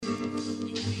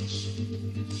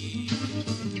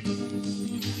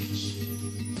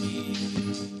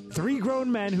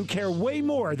grown men who care way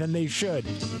more than they should.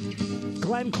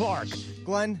 Glenn Clark.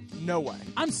 Glenn, no way.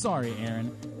 I'm sorry,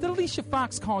 Aaron. Did Alicia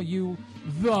Fox call you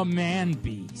the man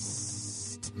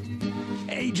beast?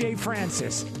 AJ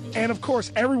Francis. And, of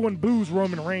course, everyone boos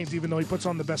Roman Reigns, even though he puts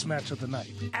on the best match of the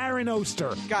night. Aaron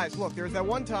Oster. Guys, look, there was that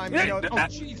one time. Aaron.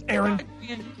 Aaron,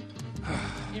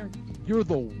 you're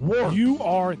the worst. You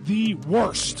are the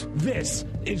worst. This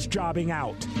is Jobbing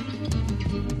Out.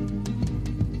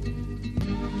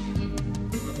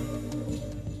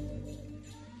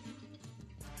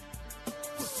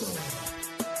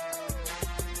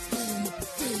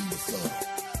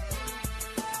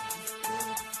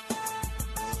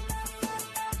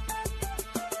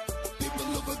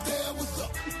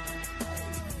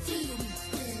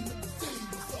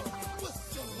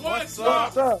 What's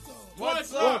up?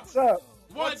 What's up?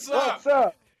 What's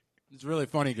up? It's really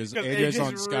funny because AJ's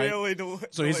on Skype, really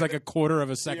so he's like a quarter of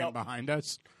a second behind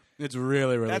us. It's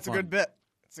really, really That's fun. a good bit.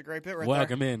 It's a great bit right there.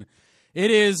 Welcome in.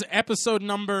 It is episode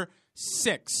number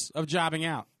 6 of Jobbing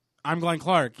Out. I'm Glenn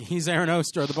Clark. He's Aaron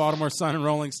Oster of the Baltimore Sun and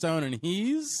Rolling Stone, and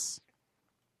he's...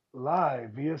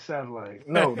 Live via satellite.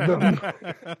 No,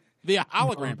 via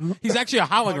hologram. He's actually a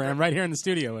hologram right here in the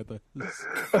studio with us.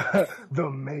 the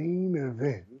main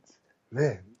event.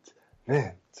 Vent.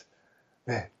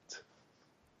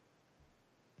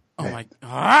 Oh, my...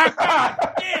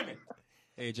 God damn it!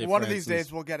 AJ One of Francis. these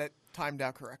days we'll get it timed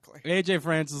out correctly. AJ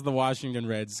Francis, the Washington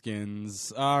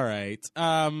Redskins. All right.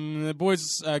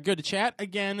 Boys, good to chat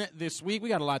again this week. We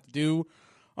got a lot to do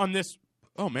on this.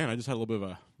 Oh, man, I just had a little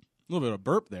bit of a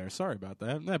burp there. Sorry about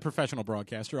that. That professional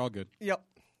broadcaster, all good. Yep.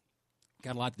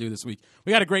 Got a lot to do this week.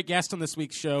 We got a great guest on this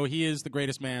week's show. He is the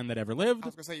greatest man that ever lived. I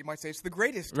was going to say, you might say it's the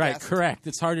greatest Right, guest. correct.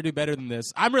 It's hard to do better than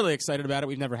this. I'm really excited about it.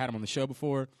 We've never had him on the show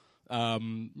before. We're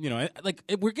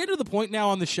getting to the point now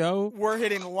on the show. We're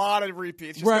hitting a lot of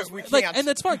repeats just because we can't. And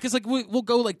that's fine because we'll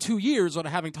go 2 years on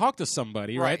having talked to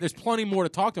somebody, right? There's plenty more to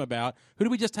talk to them about. Who do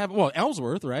we just have? Well,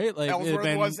 Ellsworth, right?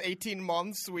 Ellsworth was 18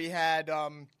 months. We had,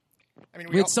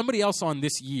 we had somebody else on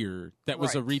this year that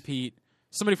was a repeat.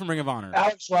 Somebody from Ring of Honor.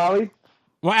 Alex Riley.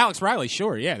 Well, Alex Riley,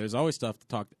 sure, yeah. There's always stuff to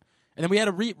talk. And then we had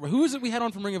who is it we had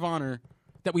on from Ring of Honor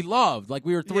that we loved? Like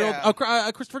we were thrilled. Yeah.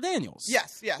 Christopher Daniels.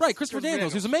 Yes. Right, Christopher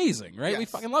Daniels, who's amazing, right? Yes. We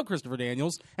fucking love Christopher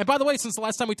Daniels. And by the way, since the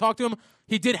last time we talked to him,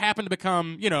 he did happen to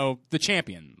become, the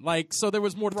champion. So there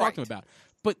was more to talk to him about.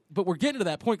 But we're getting to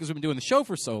that point because we've been doing the show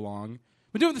for so long.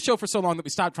 We've been doing the show for so long that we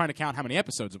stopped trying to count how many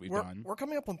episodes that we've done. We're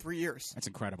coming up on 3 years. That's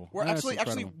incredible. We're That's actually,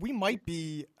 incredible. we might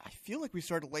be. I feel like we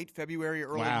started late February,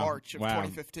 early March of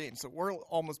 2015. So we're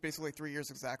almost basically 3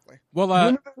 years exactly.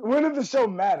 Well, when did the show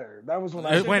matter? That was when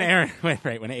when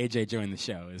AJ joined the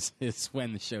show is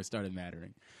when the show started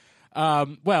mattering.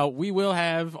 Well, we will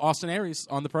have Austin Aries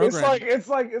on the program. It's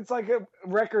like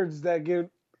records that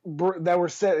were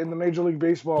set in the Major League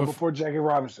Baseball before Jackie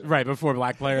Robinson. Right, before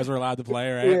black players were allowed to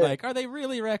play, right? Yeah. Like, are they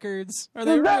really records? Are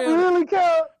they Does that really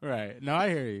count? Right. No, I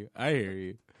hear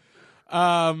you.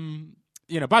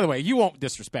 By the way, you won't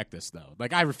disrespect this, though.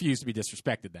 Like, I refuse to be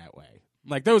disrespected that way.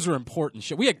 Like, those are important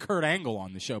shows. We had Kurt Angle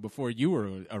on the show before you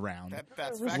were around.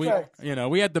 That's Respect.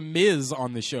 fact. We had The Miz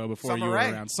on the show before Summer you were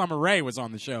Rae. around. Summer Rae was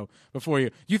on the show before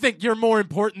you. You think you're more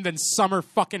important than Summer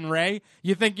fucking Rae?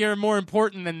 You think you're more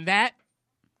important than that?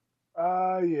 Yeah.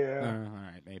 All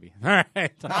right, maybe. All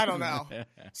right. I don't know.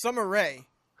 Summer Rae,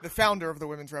 the founder of the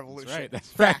Women's Revolution. That's right.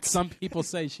 That's fact. Some people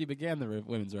say she began the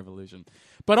Women's Revolution.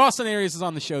 But Austin Aries is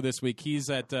on the show this week. He's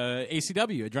at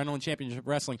ACW, Adrenaline Championship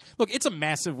Wrestling. Look, it's a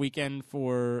massive weekend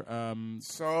for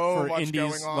much indies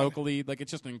going on. locally. Like,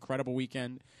 it's just an incredible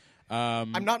weekend.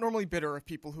 I'm not normally bitter of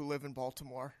people who live in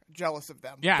Baltimore. Jealous of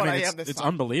them. Yeah, but I mean, am this it's time.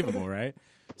 unbelievable, right?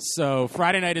 So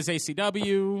Friday night is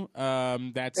ACW.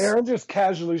 That's Aaron just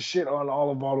casually shit on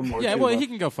all of Baltimore. yeah. too, Well, but- he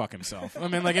can go fuck himself. I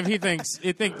mean, like if he thinks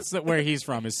that where he's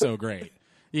from is so great.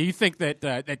 You think that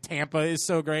that Tampa is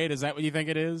so great? Is that what you think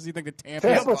it is? You think that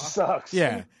Tampa sucks.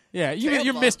 Yeah. Yeah,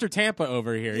 you're Mr. Tampa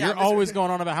over here. Yeah, you're Mr. always going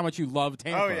on about how much you love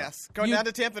Tampa. Oh, yes. Going down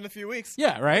to Tampa in a few weeks.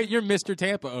 Yeah, right? You're Mr.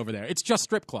 Tampa over there. It's just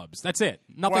strip clubs. That's it.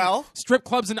 Nothing. Well, strip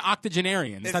clubs and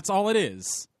octogenarians. That's all it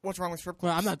is. What's wrong with strip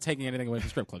clubs? Well, I'm not taking anything away from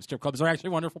strip clubs. Strip clubs are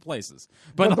actually wonderful places.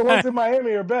 But the ones in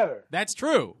Miami are better. That's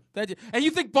true. And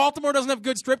you think Baltimore doesn't have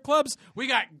good strip clubs? We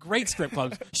got great strip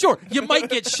clubs. Sure, you might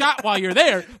get shot while you're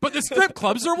there, but the strip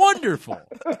clubs are wonderful.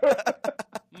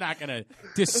 I'm not going to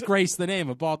disgrace the name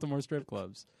of Baltimore strip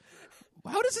clubs.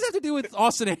 How does this have to do with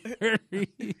Austin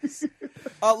Aries?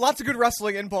 Lots of good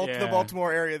wrestling in the Yeah.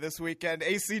 Baltimore area this weekend.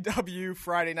 ACW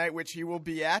Friday night, which he will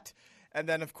be at. And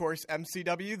then, of course,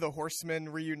 MCW, the Horsemen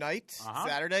Reunite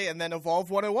Saturday. And then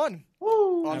Evolve 101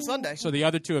 on Sunday. So the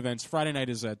other two events, Friday night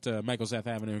is at Michael Zath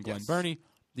Avenue in Glen Burnie.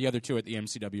 The other two at the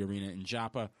MCW Arena in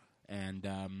Joppa. And,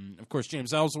 of course,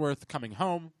 James Ellsworth coming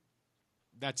home.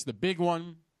 That's the big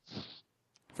one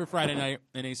for Friday night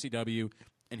in ACW.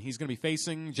 And he's going to be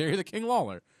facing Jerry the King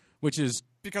Lawler, which is...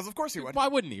 Because of course he would. Why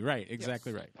wouldn't he? Right,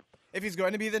 exactly right. If he's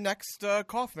going to be the next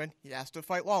Kaufman, he has to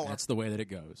fight Lawler. That's the way that it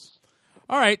goes.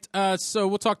 All right, so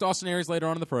we'll talk to Austin Aries later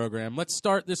on in the program. Let's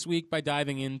start this week by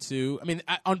diving into... I mean,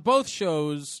 on both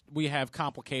shows, we have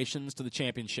complications to the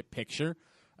championship picture.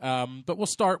 But we'll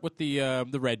start with the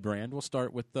Red brand. We'll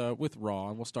start with Raw,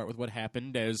 and we'll start with what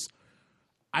happened as...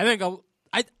 I think...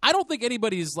 I don't think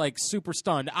anybody's, like, super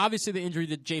stunned. Obviously, the injury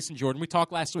to Jason Jordan, we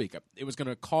talked last week. It was going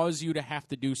to cause you to have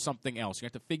to do something else. You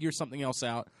have to figure something else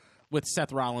out with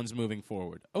Seth Rollins moving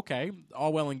forward. Okay,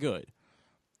 all well and good.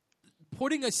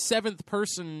 Putting a seventh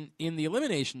person in the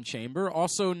Elimination Chamber,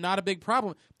 also not a big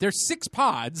problem. There's 6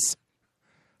 pods.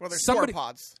 Well, there's 4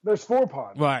 pods. There's 4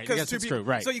 pods. Right, I guess that's true,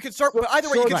 right. So you can start, but either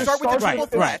way, you can start with the triple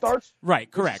threat.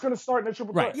 Right, correct. It's going to start in a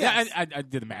triple threat. Right, yeah, I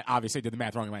did the math. Obviously, I did the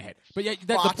math wrong in my head. But yeah,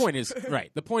 the point is,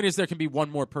 right, the point is there can be one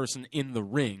more person in the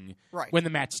ring when the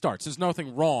match starts. There's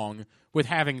nothing wrong with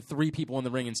having 3 people in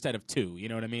the ring instead of 2. You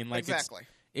know what I mean? Like exactly.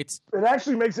 It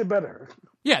actually makes it better.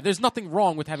 Yeah, there's nothing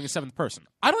wrong with having a 7th person.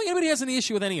 I don't think anybody has any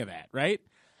issue with any of that, right?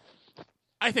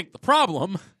 I think the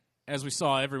problem, as we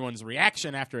saw everyone's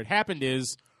reaction after it happened,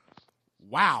 is,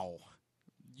 wow,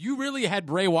 you really had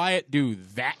Bray Wyatt do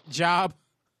that job?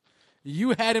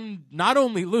 You had him not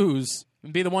only lose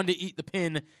and be the one to eat the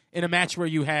pin in a match where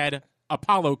you had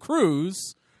Apollo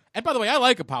Crews. And by the way, I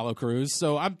like Apollo Crews,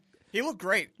 so he looked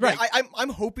great. Right. Yeah, I'm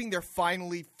hoping they're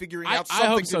finally figuring out something I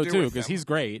hope so, to do too, with because him. he's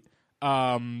great.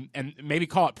 And maybe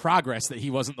call it progress that he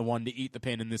wasn't the one to eat the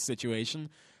pin in this situation.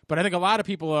 But I think a lot of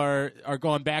people are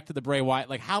going back to the Bray Wyatt.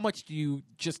 Like, how much do you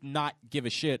just not give a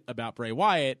shit about Bray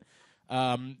Wyatt?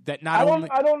 I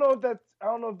don't know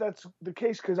if that's the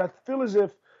case, because I feel as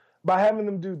if by having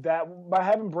them do that, by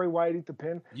having Bray Wyatt eat the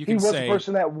pin, he was the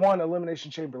person that won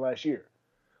Elimination Chamber last year.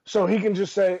 So he can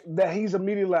just say that he's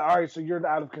immediately like, all right, so you're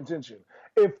out of contention.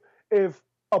 If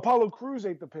Apollo Crews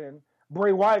ate the pin,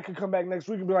 Bray Wyatt could come back next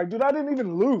week and be like, dude, I didn't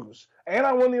even lose. And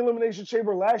I won the Elimination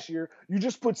Chamber last year. You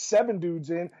just put 7 dudes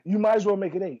in. You might as well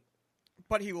make it 8.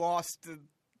 But he lost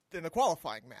in the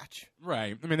qualifying match.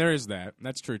 Right. I mean, there is that.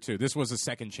 That's true, too. This was a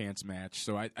second chance match.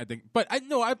 So I think – but I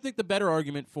think the better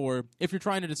argument for – if you're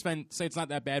trying to say it's not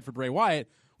that bad for Bray Wyatt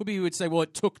would be you would say, well,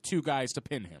 it took 2 guys to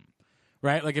pin him.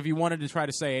 Right? Like, if you wanted to try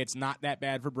to say it's not that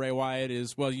bad for Bray Wyatt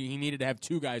is, well, he needed to have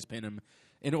 2 guys pin him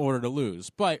in order to lose.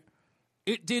 But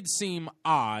it did seem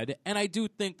odd, and I do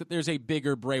think that there's a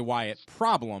bigger Bray Wyatt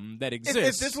problem that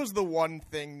exists. If this was the one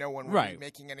thing, no one would be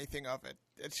making anything of it.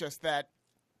 It's just that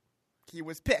he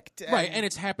was picked. Right, and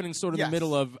it's happening sort of in the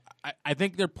middle of, I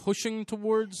think they're pushing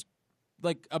towards,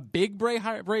 like, a big Bray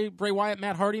Wyatt,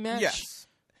 Matt Hardy match. Yes.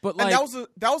 But and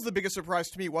that was the biggest surprise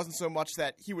to me. It wasn't so much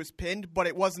that he was pinned, but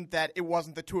it wasn't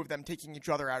the 2 of them taking each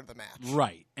other out of the match.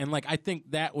 Right. And, like, I think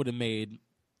that would have made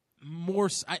more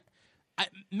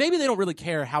maybe they don't really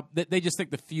care how they just think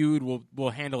the feud will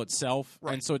handle itself,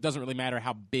 and so it doesn't really matter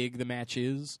how big the match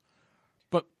is.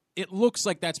 But it looks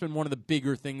like that's been one of the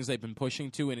bigger things they've been pushing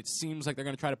to, and it seems like they're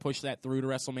going to try to push that through to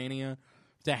WrestleMania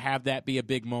to have that be a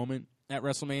big moment at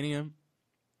WrestleMania.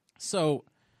 So,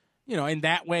 you know, in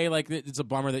that way, like, it's a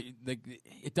bummer that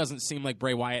it doesn't seem like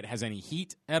Bray Wyatt has any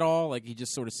heat at all. Like, he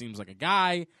just sort of seems like a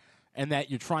guy, and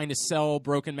that you're trying to sell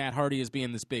Broken Matt Hardy as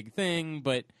being this big thing,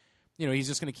 but you know, he's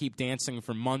just going to keep dancing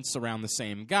for months around the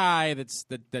same guy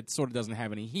that sort of doesn't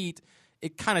have any heat.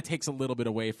 It kind of takes a little bit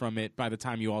away from it by the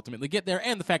time you ultimately get there,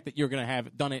 and the fact that you're going to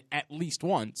have done it at least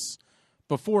once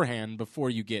beforehand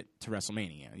before you get to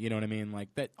WrestleMania. You know what I mean?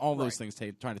 Like that. All those things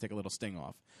trying to take a little sting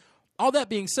off. All that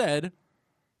being said,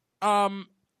 I'm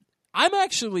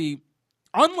actually,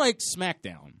 unlike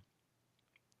SmackDown,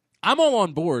 I'm all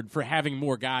on board for having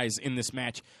more guys in this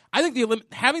match. I think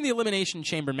having the Elimination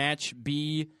Chamber match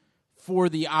be for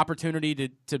the opportunity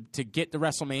to get to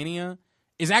WrestleMania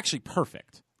is actually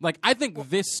perfect. Like, I think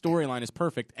this storyline is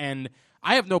perfect, and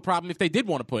I have no problem if they did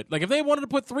want to if they wanted to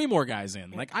put 3 more guys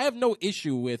in. Like, I have no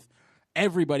issue with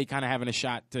everybody kind of having a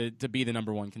shot to be the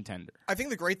number 1 contender. I think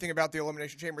the great thing about the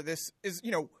Elimination Chamber, this is, you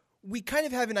know, we kind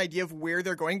of have an idea of where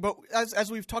they're going, but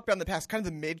as we've talked about in the past, kind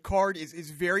of the mid-card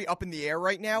is very up in the air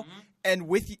right now, and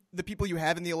with the people you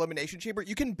have in the Elimination Chamber,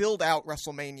 you can build out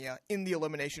WrestleMania in the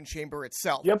Elimination Chamber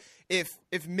itself. Yep.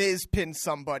 If Miz pins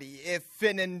somebody, if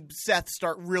Finn and Seth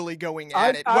start really going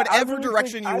at it, whatever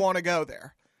direction you want to go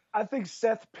there. I think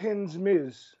Seth pins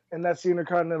Miz, and that's the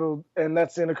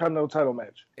Intercontinental title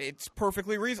match. It's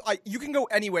perfectly reasonable. You can go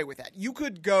any way with that. You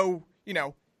could go, you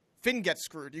know, Finn gets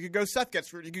screwed. You could go Seth gets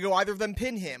screwed. You could go either of them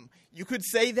pin him. You could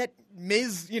say that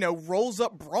Miz, rolls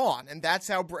up Braun, and that's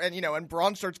how, and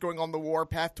Braun starts going on the war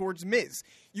path towards Miz.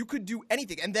 You could do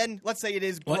anything, and then let's say it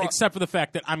is Braun. Well, except for the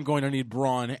fact that I'm going to need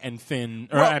Braun and Finn,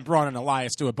 or Braun and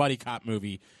Elias do a buddy cop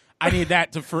movie. I need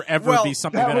that to forever be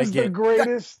something that I get. That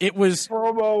was the greatest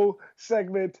promo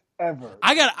segment ever.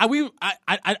 I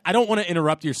don't want to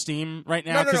interrupt your steam right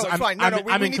now. No, it's fine.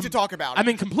 We need to talk about it. I'm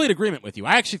in complete agreement with you.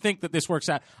 I actually think that this works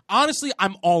out. Honestly,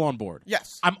 I'm all on board.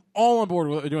 Yes. I'm all on board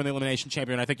with doing the Elimination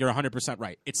Chamber, and I think you're 100%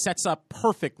 right. It sets up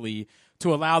perfectly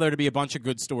to allow there to be a bunch of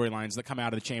good storylines that come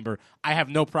out of the Chamber. I have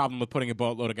no problem with putting a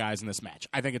boatload of guys in this match.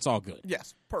 I think it's all good.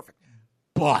 Yes, perfect.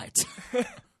 But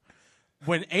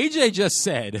when AJ just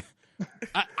said,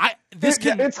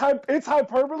 it's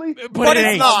hyperbole, but it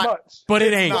ain't. Not. But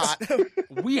it ain't. Not.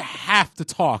 We have to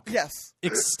talk Yes.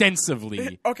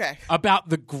 extensively Okay. about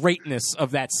the greatness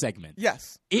of that segment.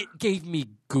 Yes. It gave me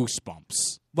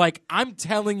goosebumps. Like, I'm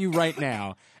telling you right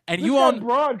now, and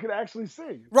Braun could actually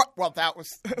sing. Right. Well, that was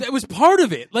that was part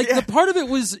of it. Like, the part of it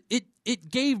was it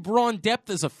gave Braun depth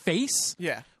as a face.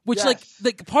 Yeah. Which, Yes.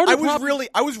 like part of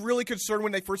I was really concerned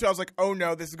when they first. I was like, oh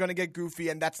no, this is going to get goofy,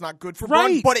 and that's not good for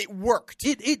Braun. But it worked.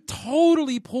 It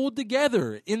totally pulled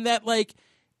together in that, like,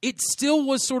 it still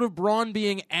was sort of Braun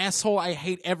being asshole, I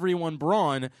hate everyone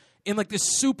Braun in like this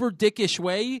super dickish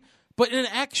way, but in an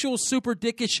actual super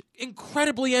dickish,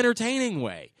 incredibly entertaining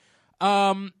way.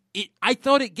 I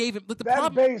thought it gave him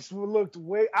that bass looked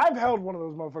way. I've held one of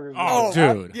those motherfuckers. Oh,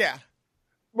 dude, yeah.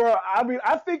 Bro, I mean,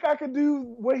 I think I could do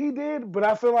what he did, but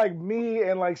I feel like me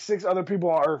and like 6 other people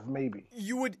on Earth, maybe.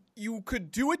 You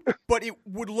could do it, but it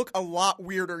would look a lot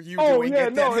weirder doing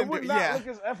it. It would not look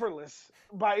as effortless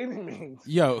by any means.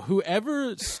 Yo,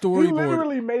 whoever storyboarded... He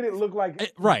literally made it look like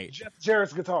Jeff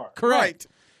Jarrett's guitar. Correct. Right.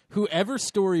 Whoever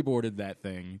storyboarded that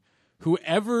thing,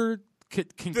 whoever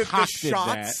concocted the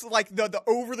shots, that... like the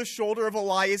over-the-shoulder of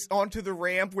Elias onto the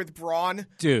ramp with Braun.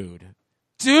 Dude.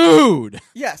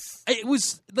 Yes. It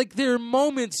was like there are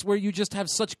moments where you just have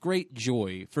such great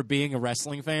joy for being a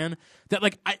wrestling fan that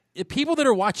like people that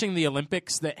are watching the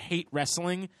Olympics that hate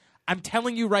wrestling, I'm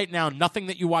telling you right now, nothing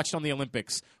that you watched on the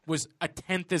Olympics was a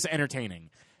tenth as entertaining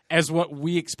as what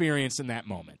we experienced in that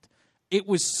moment. It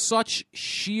was such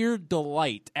sheer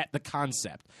delight at the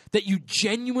concept that you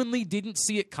genuinely didn't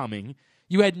see it coming.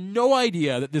 You had no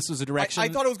idea that this was a direction. I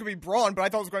thought it was going to be Braun, but I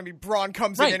thought it was going to be Braun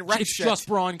comes in and wrecks shit. It's just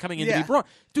Braun coming in to be Braun.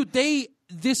 Dude,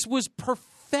 this was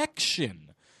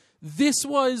perfection. This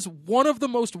was one of the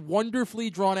most wonderfully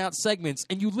drawn out segments,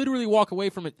 and you literally walk away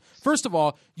from it. First of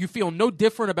all, you feel no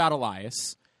different about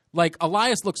Elias. Like,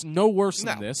 Elias looks no worse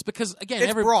than this because, again,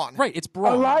 it's Braun. Right, it's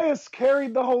Braun. Elias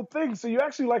carried the whole thing, so you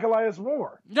actually like Elias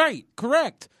more. Right,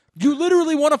 correct. You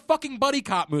literally want a fucking buddy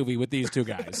cop movie with these two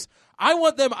guys. I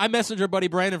want them. I messaged our buddy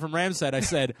Brandon from Ramshead. I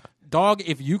said, dog,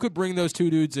 if you could bring those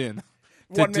two dudes in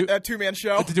a two-man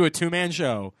show to do a two-man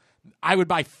show, I would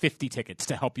buy 50 tickets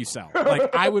to help you sell.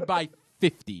 Like, I would buy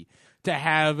 50 to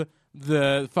have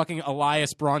the fucking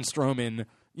Elias Braun Strowman,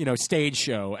 stage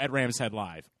show at Ramshead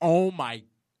Live. Oh my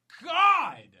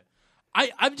God.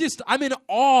 I'm in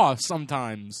awe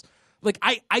sometimes. Like,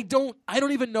 I don't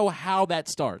even know how that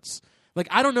starts. Like,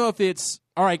 I don't know if it's,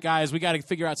 all right, guys, we got to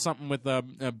figure out something with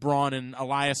Braun and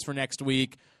Elias for next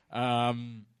week. All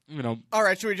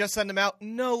right, should we just send them out?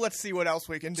 No, let's see what else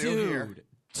we can do here.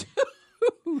 Dude.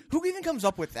 Who even comes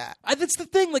up with that? That's the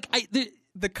thing. Like,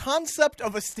 the concept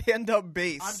of a stand-up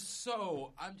bass.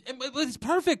 It's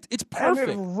perfect. It's perfect.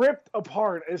 And it ripped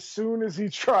apart as soon as he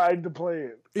tried to play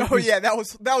it. That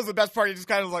was the best part. He just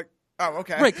kind of like, oh,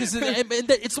 okay. Right, because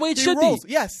it's the way it should rolls.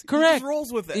 be. Yes, correct. He just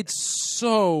rolls with it. It's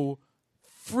so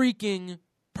freaking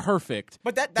perfect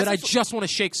that I just want to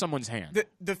shake someone's hand.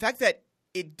 The fact that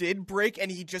it did break and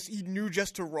he knew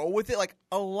just to roll with it, like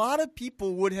a lot of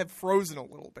people would have frozen a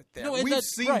little bit there. We've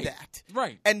seen that.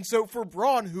 Right. And so for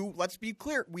Braun, who, let's be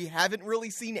clear, we haven't really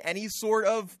seen any sort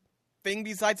of thing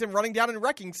besides him running down and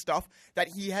wrecking stuff, that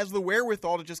he has the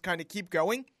wherewithal to just kind of keep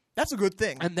going. That's a good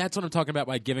thing. And that's what I'm talking about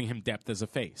by giving him depth as a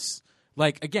face.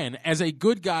 Like, again, as a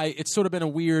good guy, it's sort of been a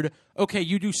weird, okay,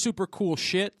 you do super cool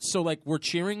shit, so, like, we're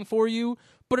cheering for you,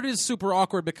 but it is super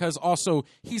awkward because also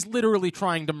he's literally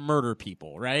trying to murder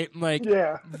people, right? Like,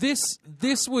 this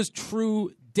was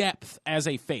true depth as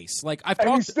a face. Like,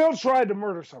 he still tried to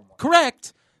murder someone.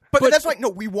 Correct. But that's why, no,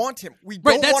 we want him. We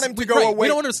don't want him to go away. We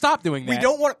don't want him to stop doing that. We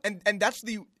don't want, and that's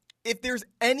if there's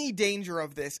any danger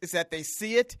of this, is that they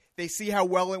see it, they see how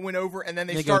well it went over, and then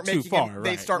they start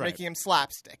making him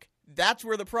slapstick. That's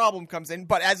where the problem comes in.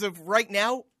 But as of right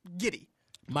now, giddy.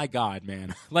 My God,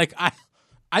 man. Like,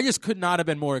 I just could not have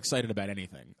been more excited about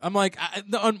anything. I'm like,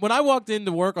 when I walked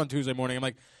into work on Tuesday morning, I'm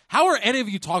like, how are any of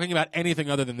you talking about anything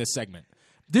other than this segment?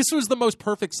 This was the most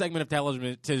perfect segment of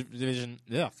television.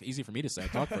 Ugh, easy for me to say. I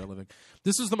talk for a living.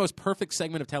 This was the most perfect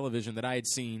segment of television that I had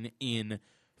seen in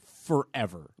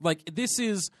forever. Like, this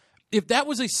is, if that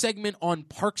was a segment on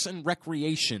Parks and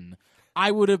Recreation,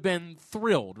 I would have been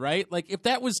thrilled, right? Like, if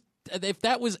that was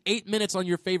 8 minutes on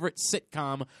your favorite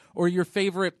sitcom or your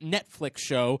favorite Netflix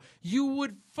show, you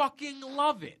would fucking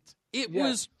love it. It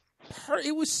was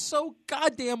so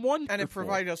goddamn wonderful. And it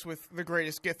provided us with the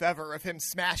greatest gif ever of him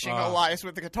smashing Elias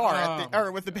with the guitar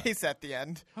or with the bass at the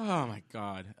end. Oh my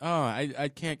God! Oh, I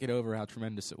can't get over how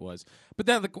tremendous it was. But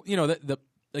then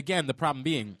the problem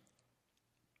being,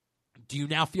 do you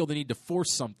now feel the need to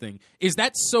force something? Is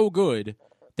that so good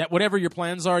that whatever your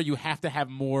plans are, you have to have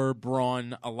more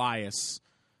Braun Elias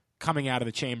coming out of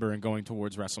the chamber and going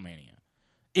towards WrestleMania?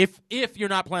 If you're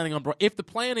not planning on if the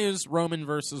plan is Roman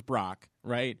versus Brock,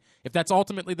 right? If that's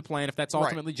ultimately the plan, if that's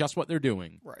ultimately just what they're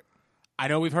doing, right? I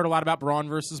know we've heard a lot about Braun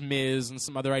versus Miz and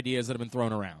some other ideas that have been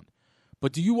thrown around.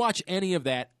 But do you watch any of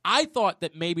that? I thought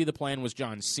that maybe the plan was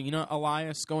John Cena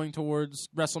Elias going towards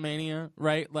WrestleMania,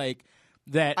 right? Like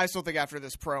that. I still think after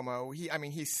this promo,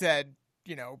 he said,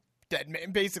 dead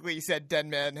men. Basically, he said dead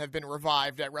men have been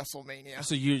revived at WrestleMania.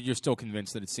 So you're still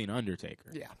convinced that it's Cena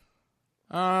Undertaker? Yeah.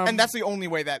 And that's the only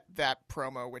way that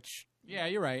promo, which... Yeah,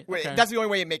 you're right. Okay. That's the only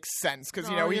way it makes sense, because,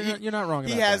 you're not wrong about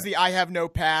he has that. the I have no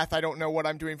path, I don't know what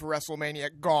I'm doing for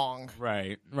WrestleMania gong.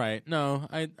 Right. No,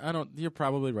 I don't... You're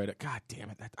probably right. God damn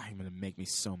it. That I'm going to make me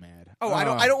so mad. Oh, I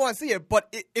don't want to see it,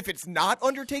 but if it's not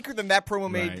Undertaker, then that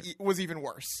promo was even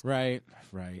worse. Right.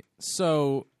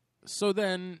 So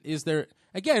then, is there...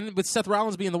 Again, with Seth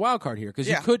Rollins being the wild card here, because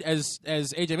you could, as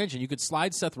AJ mentioned, you could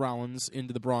slide Seth Rollins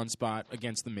into the Braun spot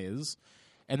against The Miz,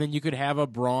 and then you could have a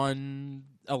Braun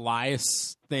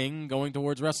Elias thing going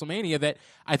towards WrestleMania that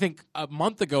I think a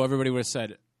month ago everybody would have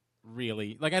said,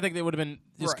 really? Like, I think they would have been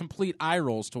just complete eye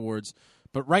rolls towards.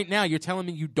 But right now, you're telling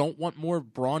me you don't want more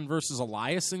Braun versus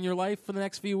Elias in your life for the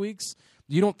next few weeks?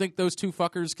 You don't think those two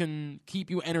fuckers can keep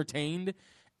you entertained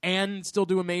and still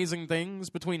do amazing things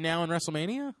between now and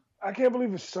WrestleMania? I can't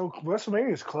believe it's so...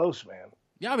 WrestleMania is close, man.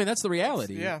 Yeah, I mean, that's the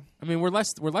reality. Yeah. I mean, we're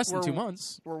less than 2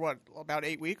 months. We're what, about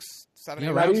 8 weeks? 7,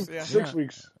 8 right. weeks? Yeah. 6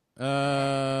 weeks.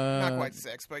 Not quite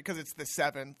 6, but because it's the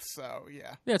 7th, so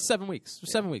yeah. Yeah, it's 7 weeks.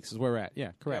 7 weeks is where we're at.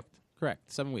 Yeah, correct. Yep.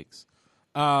 Correct. 7 weeks.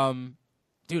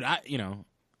 Dude,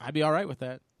 I'd be all right with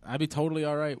that. I'd be totally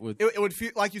all right with... It would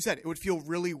feel, like you said, it would feel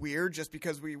really weird just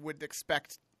because we would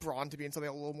expect Braun to be in something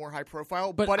a little more high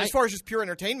profile. But as far as just pure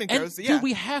entertainment goes, yeah. Dude,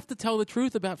 we have to tell the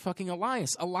truth about fucking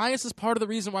Elias. Elias is part of the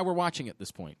reason why we're watching at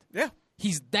this point. Yeah.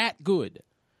 He's that good.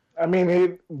 I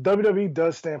mean, WWE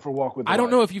does stand for Walk with Elias. I don't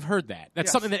know if you've heard that.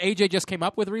 That's something that AJ just came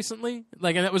up with recently.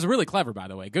 Like, and that was really clever, by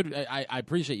the way. Good. I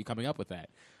appreciate you coming up with that.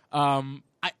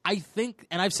 I think,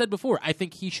 and I've said before, I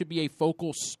think he should be a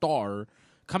focal star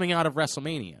coming out of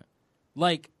WrestleMania.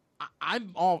 Like,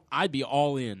 I'd be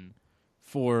all in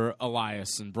for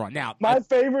Elias and Braun. Now, my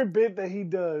favorite bit that he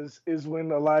does is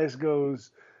when Elias goes,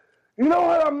 "You know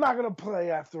what? I'm not gonna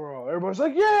play after all." Everybody's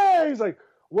like, "Yeah." He's like,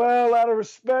 "Well, out of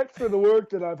respect for the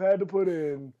work that I've had to put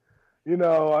in, I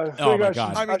think I should."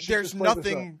 I mean, there's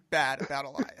nothing bad about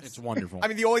Elias. It's wonderful. I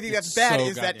mean, the only thing that's bad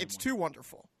is that it's too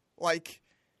wonderful. Like,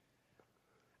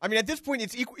 I mean, at this point,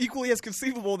 it's equally as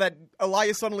conceivable that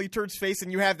Elias suddenly turns face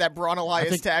and you have that Braun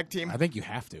Elias tag team. I think you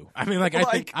have to. I mean, I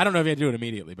don't know if you have to do it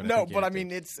immediately, but I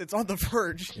mean, it's on the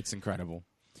verge. It's incredible.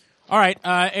 All right,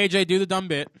 AJ, do the dumb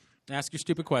bit. Ask your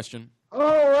stupid question.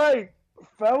 All right,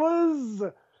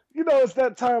 fellas. It's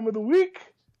that time of the week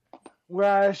where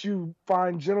I ask you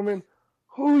fine gentlemen,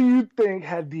 who you think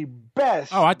had the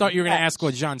best... Oh, I thought you were going to ask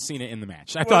was John Cena in the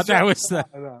match. I thought that was... I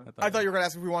thought you were going to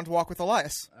ask if we wanted to walk with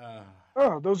Elias.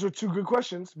 Those are two good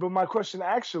questions. But my question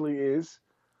actually is,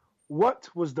 what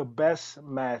was the best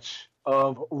match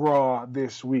of Raw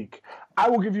this week? I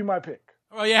will give you my pick.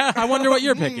 Oh, yeah? I wonder what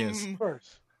your pick is.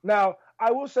 First. Now,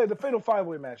 I will say the Fatal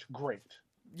 5-Way match, great.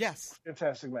 Yes.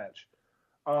 Fantastic match.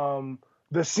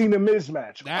 The Cena-Miz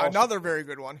match. Another very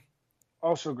good one.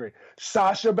 Also great.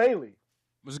 Sasha Bailey.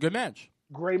 Was a good match.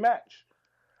 Great match.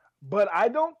 But I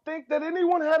don't think that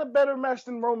anyone had a better match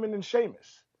than Roman and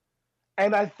Sheamus.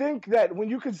 And I think that when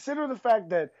you consider the fact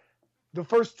that the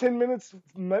first 10 minutes,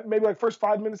 maybe like first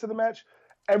 5 minutes of the match,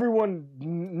 no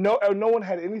one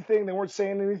had anything. They weren't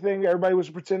saying anything. Everybody was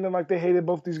pretending like they hated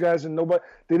both these guys and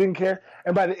they didn't care.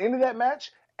 And by the end of that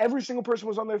match, every single person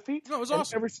was on their feet. No, it was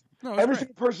awesome. Every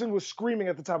single person was screaming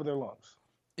at the top of their lungs.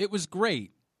 It was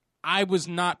great. I was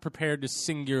not prepared to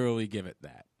singularly give it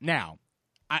that. Now,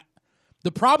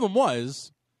 the problem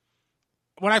was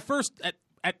when I first at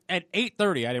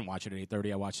 8:30, I didn't watch it at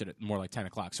 8:30. I watched it at more like 10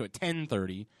 o'clock. So at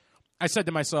 10:30, I said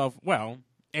to myself, well,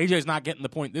 AJ's not getting the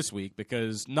point this week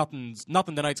because nothing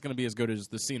tonight's going to be as good as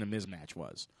the Cena Miz match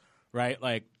was, right?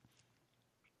 Like,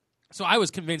 so I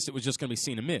was convinced it was just going to be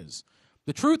Cena Miz.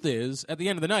 The truth is, at the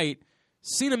end of the night,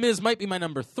 Cena Miz might be my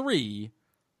number 3,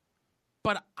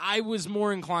 but I was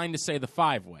more inclined to say the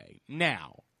 5-way.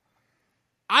 Now,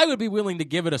 I would be willing to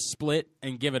give it a split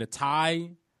and give it a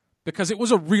tie because it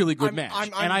was a really good match.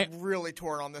 I'm really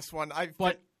torn on this one.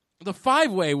 But the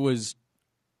 5-way was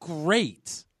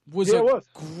great. Was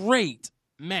great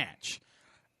match,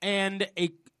 and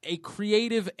a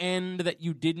creative end that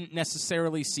you didn't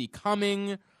necessarily see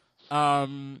coming.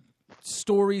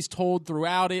 Stories told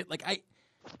throughout it.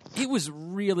 It was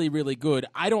really, really good.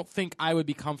 I don't think I would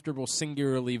be comfortable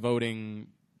singularly voting.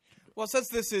 Well, since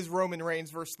this is Roman Reigns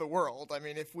versus the world, I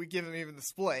mean, if we give him even the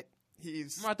split,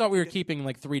 he's. I thought we were keeping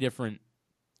 3 different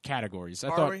categories.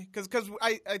 Because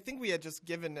I think we had just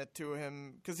given it to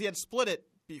him because he had split it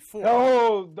before.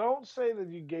 No, don't say that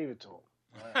you gave it to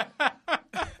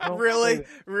him. Really?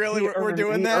 We're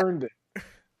doing that? Earned it.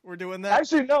 We're doing that?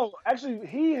 Actually, no. Actually,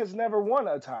 he has never won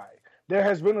a tie. There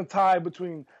has been a tie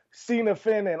between Cena,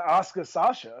 Finn, and Asuka,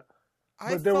 Sasha.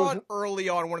 I thought early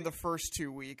on, one of the first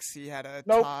 2 weeks, he had a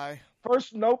tie.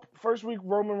 First week,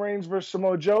 Roman Reigns versus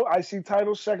Samoa Joe, IC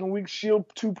title. Second week, Shield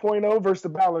 2.0 versus the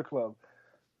Balor Club.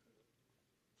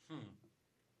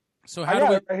 So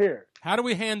how do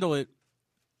we handle it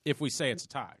if we say it's a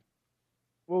tie?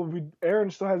 Well,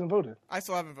 Aaron still hasn't voted. I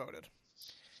still haven't voted.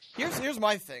 Here's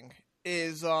my thing.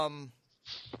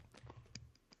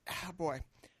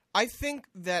 I think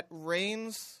that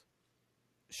Reigns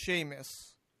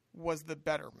Sheamus was the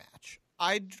better match.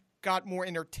 I got more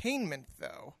entertainment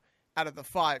though out of the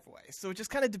 5-way. So it just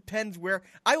kind of depends where.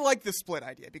 I like the split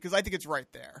idea because I think it's right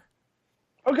there.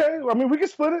 Okay, I mean we can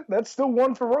split it. That's still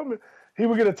 1 for Roman. He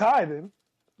would get a tie then.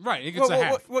 Right, he gets a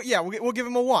half. We'll give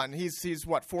him a 1. He's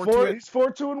what 4-2. He's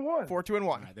 4-2-1.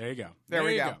 4-2-1. Right, there you go. There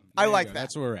we go. I like that.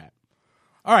 That's where we're at.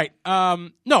 All right.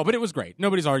 No, but it was great.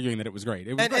 Nobody's arguing that it was great.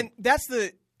 It was great. And that's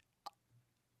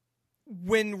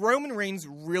when Roman Reigns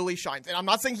really shines. And I'm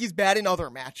not saying he's bad in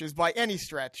other matches by any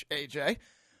stretch, AJ.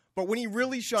 But when he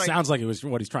really shines, sounds like it was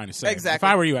what he's trying to say. Exactly. If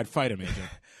I were you, I'd fight him,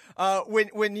 AJ.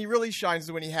 When he really shines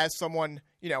is when he has someone,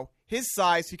 his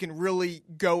size he can really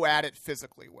go at it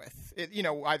physically with.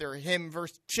 Either him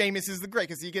versus Sheamus is the great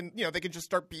because he can, they can just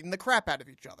start beating the crap out of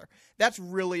each other. That's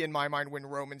really in my mind when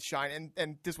Roman's shine,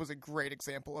 and this was a great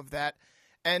example of that.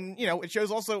 And it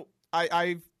shows also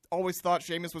I've always thought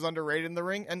Sheamus was underrated in the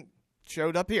ring and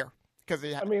showed up here because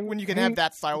when you can have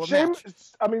that style of match.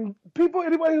 I mean,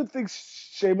 anybody who thinks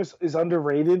Sheamus is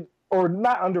underrated. Or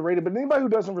not underrated, but anybody who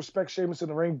doesn't respect Sheamus in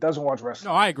the ring doesn't watch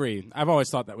wrestling. No, I agree. I've always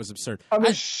thought that was absurd. I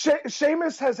mean,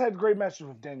 Sheamus has had great matches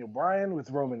with Daniel Bryan, with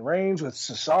Roman Reigns, with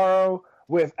Cesaro,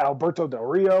 with Alberto Del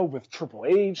Rio, with Triple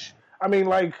H. I mean,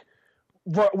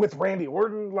 with Randy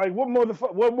Orton.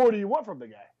 What more do you want from the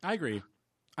guy? I agree.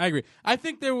 I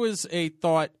think there was a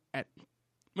thought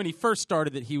when he first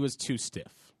started that he was too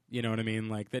stiff. You know what I mean?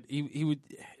 That he would,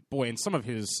 and some of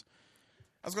his.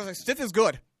 I was going to say, stiff is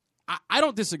good. I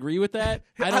don't disagree with that.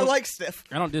 I like stiff.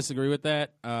 I don't disagree with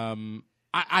that.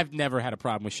 I've never had a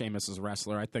problem with Sheamus as a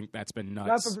wrestler. I think that's been nuts.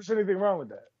 Not that there's anything wrong with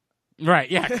that. Right,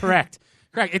 yeah, correct.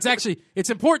 It's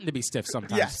important to be stiff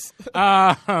sometimes.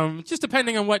 Yes. Just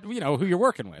depending on who you're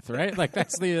working with, right?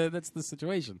 That's the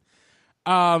situation.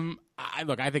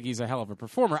 I think he's a hell of a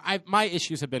performer. My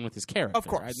issues have been with his character. Of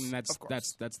course.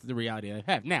 That's the reality I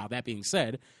have. Now, that being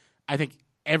said, I think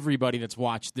everybody that's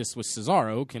watched this with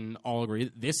Cesaro can all agree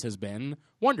that this has been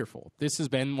wonderful. This has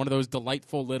been one of those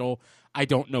delightful little, I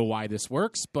don't know why this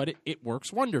works, but it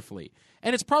works wonderfully.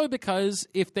 And it's probably because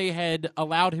if they had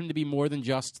allowed him to be more than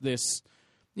just this,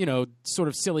 sort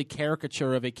of silly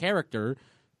caricature of a character,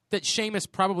 that Sheamus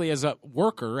probably as a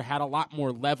worker had a lot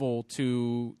more level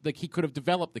to, he could have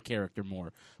developed the character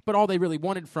more. But all they really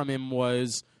wanted from him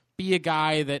was be a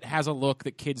guy that has a look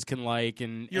that kids can like,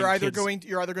 and you're either going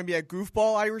to be a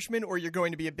goofball Irishman or you're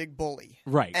going to be a big bully,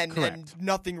 right? Correct. And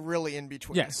nothing really in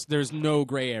between. Yes, there's no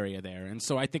gray area there, and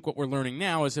so I think what we're learning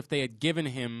now is if they had given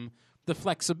him the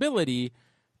flexibility,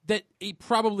 that he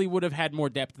probably would have had more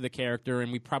depth to the character,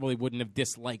 and we probably wouldn't have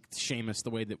disliked Sheamus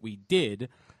the way that we did.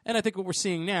 And I think what we're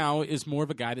seeing now is more of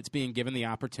a guy that's being given the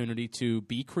opportunity to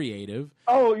be creative.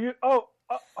 Hold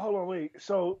on, wait.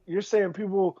 So you're saying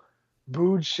people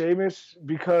booed Sheamus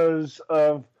because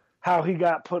of how he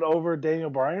got put over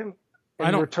Daniel Bryan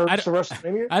and returns to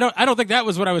WrestleMania? I don't think that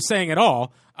was what I was saying at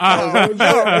all. No,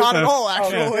 not at all,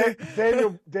 actually.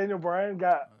 Daniel Bryan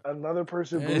got another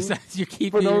person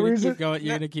booed for no reason? You're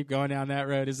going to keep going down that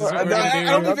road. Is this what we're I doing?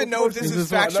 don't even know if this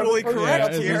is factually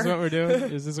correct here. Is this what we're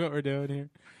doing? Is this what we're doing here?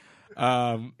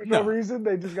 For no reason,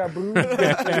 they just got booed.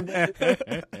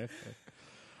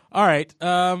 All right.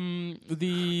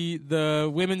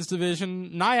 The women's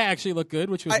division, Nia actually looked good,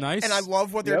 which was nice. And I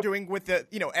love what they're doing with the,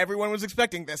 everyone was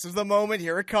expecting this is the moment.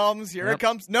 Here it comes. Here it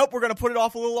comes. Nope, we're going to put it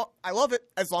off a little. I love it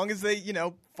as long as they,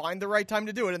 find the right time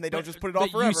to do it and they don't just put it off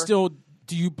forever.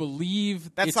 Do you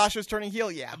believe that Sasha's turning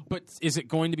heel? Yeah. But is it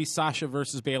going to be Sasha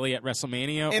versus Bayley at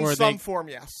WrestleMania? In some form,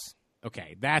 yes.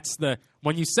 Okay,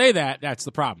 when you say that, that's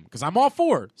the problem. Because I'm all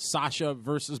for Sasha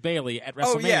versus Bayley at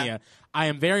WrestleMania. Oh, yeah. I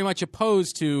am very much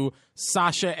opposed to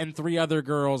Sasha and 3 other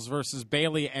girls versus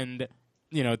Bayley and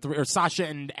or Sasha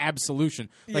and Absolution.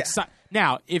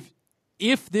 Now,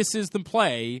 if this is the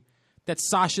play that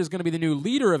Sasha is going to be the new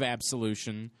leader of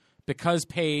Absolution because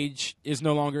Paige is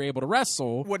no longer able to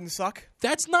wrestle, wouldn't suck.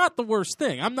 That's not the worst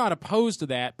thing. I'm not opposed to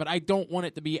that, but I don't want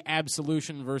it to be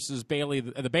Absolution versus Bayley,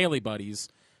 the Bayley buddies.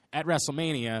 At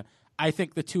WrestleMania, I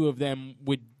think the two of them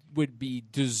would be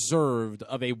deserved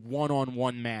of a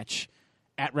one-on-one match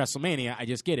at WrestleMania. I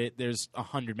just get it. There's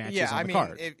 100 matches on the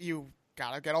card. You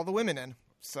gotta get all the women in.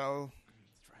 So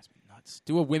it drives me nuts.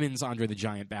 Do a women's Andre the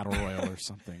Giant Battle Royal or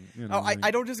something.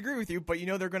 I don't disagree with you, but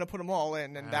they're going to put them all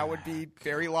in, and that would be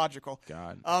very logical.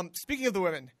 God. Speaking of the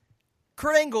women,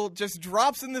 Kurt Angle just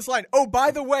drops in this line. Oh, by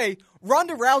the way,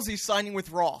 Ronda Rousey's signing with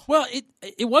Raw. Well,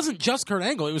 it wasn't just Kurt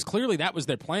Angle. It was clearly that was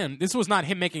their plan. This was not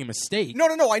him making a mistake. No,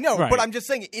 I know. Right. But I'm just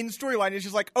saying, in storyline, it's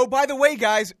just like, oh, by the way,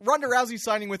 guys, Ronda Rousey's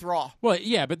signing with Raw. Well,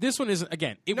 yeah, but this one isn't,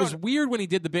 again, it was weird when he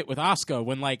did the bit with Asuka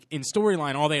when, in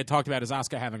storyline, all they had talked about is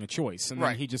Asuka having a choice. And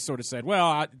then he just sort of said,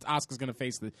 well, Asuka's going to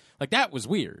face the... that was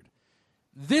weird.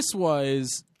 This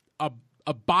was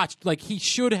a botched... he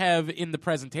should have, in the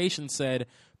presentation, said...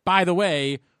 By the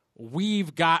way,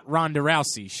 we've got Ronda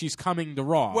Rousey. She's coming to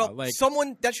Raw. Well,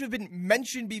 someone that should have been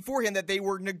mentioned beforehand that they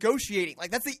were negotiating.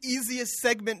 That's the easiest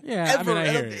segment ever. I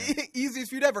hear you.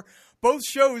 Easiest feud ever. Both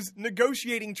shows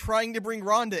negotiating, trying to bring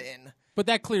Ronda in. But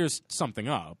that clears something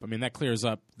up. That clears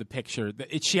up the picture.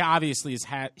 She obviously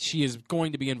she is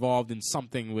going to be involved in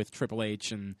something with Triple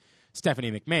H and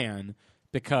Stephanie McMahon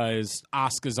because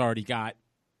Asuka's already got.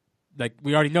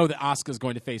 We already know that Asuka's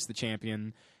going to face the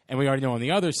champion. And we already know on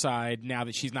the other side now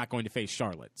that she's not going to face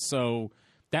Charlotte. So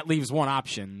that leaves one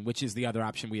option, which is the other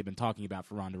option we have been talking about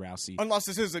for Ronda Rousey. Unless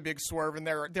this is a big swerve, and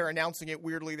they're announcing it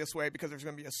weirdly this way because there's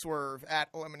going to be a swerve at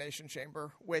Elimination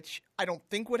Chamber, which I don't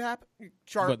think would happen.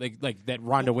 But that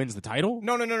Ronda wins the title?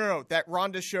 No. That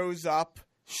Ronda shows up,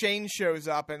 Shane shows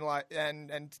up,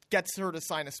 and gets her to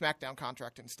sign a SmackDown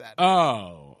contract instead.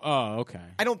 Oh, okay.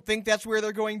 I don't think that's where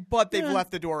they're going, but they've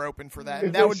left the door open for that.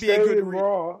 And that would be a good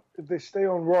if they stay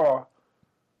on Raw,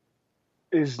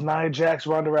 is Nia Jax,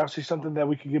 Ronda Rousey something that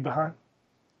we could get behind?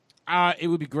 It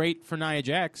would be great for Nia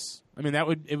Jax.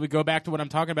 It would go back to what I'm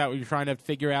talking about when you're trying to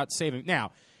figure out saving.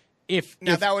 Now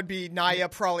that would be Nia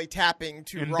probably tapping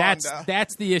to Ronda.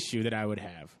 That's the issue that I would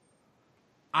have.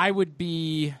 I would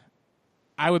be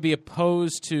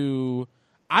opposed to...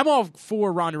 I'm all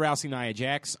for Ronda Rousey, Nia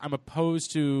Jax. I'm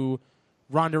opposed to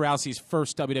Ronda Rousey's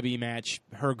first WWE match,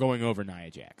 her going over Nia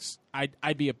Jax.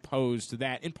 I'd be opposed to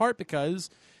that, in part because,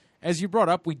 as you brought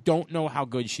up, we don't know how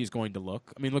good she's going to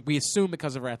look. We assume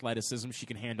because of her athleticism she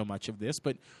can handle much of this,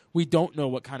 but we don't know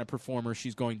what kind of performer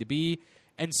she's going to be.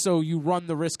 And so you run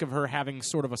the risk of her having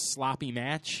sort of a sloppy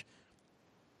match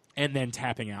and then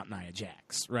tapping out Nia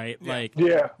Jax, right?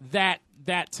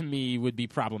 That to me would be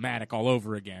problematic all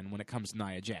over again when it comes to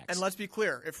Nia Jax. And let's be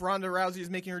clear, if Ronda Rousey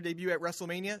is making her debut at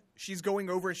WrestleMania, she's going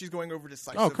over and she's going over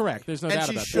decisively. Oh, correct. There's no doubt about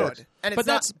that. And she should. And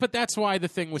but that's why the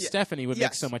thing with Stephanie would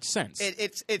make so much sense.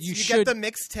 You get the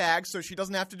mixed tag, so she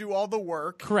doesn't have to do all the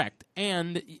work. Correct.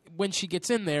 And when she gets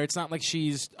in there, it's not like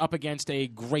she's up against a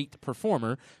great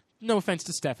performer. No offense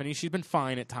to Stephanie. She's been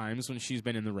fine at times when she's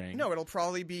been in the ring. No, it'll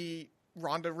probably be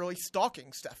Ronda really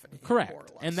stalking Stephanie. Correct. More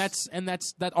or less. And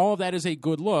that's all of that is a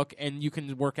good look, and you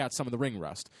can work out some of the ring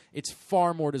rust. It's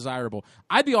far more desirable.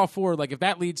 I'd be all for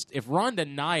if Ronda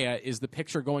Nia is the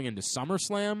picture going into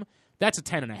SummerSlam, that's a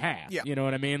 10.5. Yeah. You know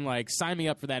what I mean? Sign me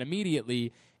up for that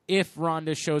immediately. If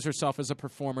Ronda shows herself as a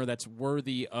performer that's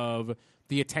worthy of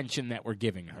the attention that we're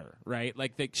giving her, right?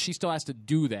 She still has to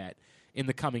do that in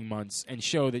the coming months and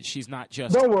show that she's not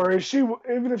just. Don't worry.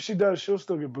 Even if she does, she'll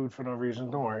still get booed for no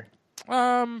reason. Don't worry.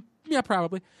 Yeah,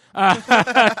 probably.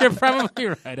 You're probably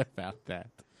right about that.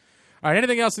 All right,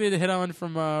 anything else we need to hit on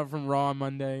from Raw on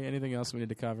Monday? Anything else we need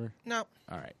to cover? No.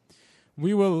 All right.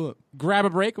 We will grab a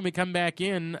break when we come back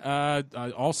in.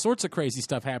 All sorts of crazy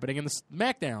stuff happening in the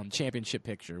SmackDown Championship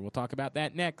picture. We'll talk about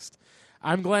that next.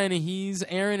 I'm Glenn. He's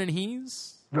Aaron, and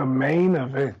he's the main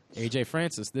event. AJ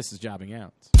Francis. This is Jobbing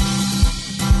Out.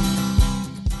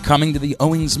 Coming to the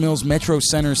Owings Mills Metro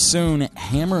Center soon,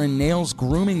 Hammer and Nails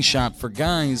Grooming Shop for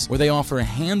guys, where they offer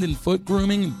hand and foot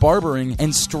grooming, barbering,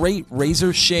 and straight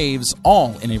razor shaves,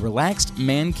 all in a relaxed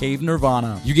man cave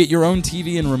nirvana. You get your own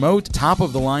TV and remote,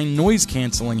 top-of-the-line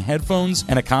noise-canceling headphones,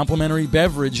 and a complimentary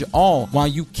beverage, all while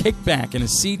you kick back in a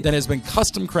seat that has been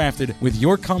custom-crafted with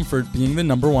your comfort being the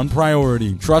 #1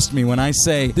 priority. Trust me when I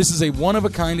say this is a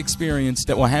one-of-a-kind experience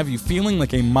that will have you feeling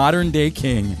like a modern-day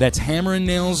king. That's Hammer and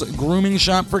Nails Grooming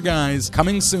Shop for guys,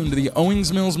 coming soon to the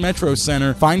Owings Mills Metro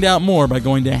Center. Find out more by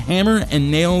going to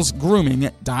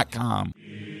hammerandnailsgrooming.com.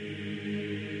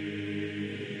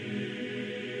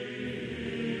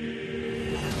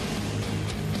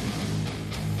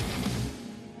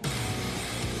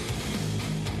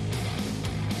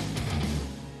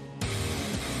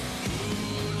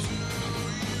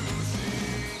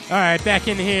 All right, back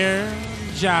in here,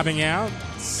 Jobbing Out,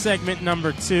 segment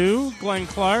number 2. Glenn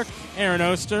Clark, Aaron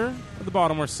Oster, of the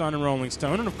Baltimore Sun and Rolling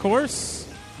Stone, and of course,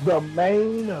 the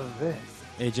main event,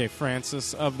 AJ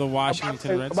Francis of the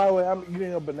Washington Reds. By the way, I'm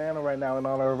eating a banana right now in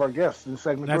honor of our guest in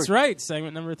segment 3. That's right,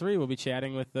 segment number 3. We'll be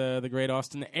chatting with the great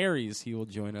Austin Aries. He will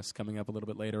join us coming up a little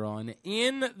bit later on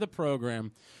in the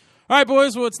program. All right,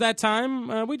 boys, well, it's that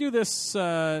time. We do this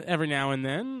every now and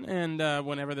then, and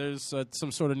whenever there's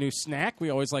some sort of new snack, we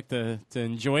always like to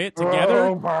enjoy it together.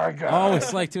 Oh, my God.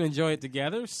 Always like to enjoy it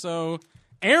together, so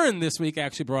Aaron this week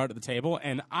actually brought it to the table,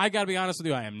 and I got to be honest with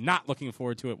you, I am not looking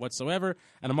forward to it whatsoever,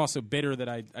 and I'm also bitter that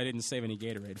I didn't save any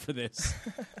Gatorade for this.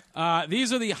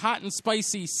 These are the hot and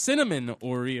spicy cinnamon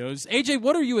Oreos. AJ,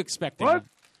 what are you expecting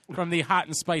from the hot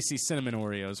and spicy cinnamon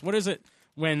Oreos? What is it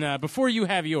when before you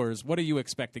have yours? What do you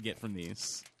expect to get from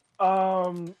these?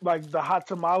 Like the hot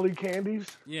tamale candies.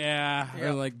 Yeah.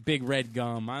 Or like big red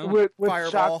gum. With Fireball.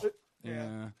 chocolate.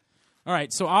 Yeah. All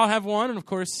right, so I'll have one, and of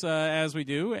course, as we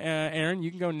do, Aaron, you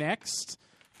can go next.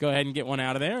 Go ahead and get one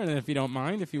out of there, and if you don't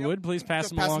mind, if you would, please pass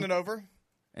them along. Passing it over.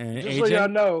 And Just AJ? so y'all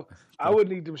know, I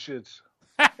wouldn't eat them shits.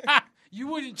 You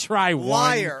wouldn't try one.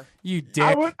 Liar. You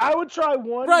dick. I would try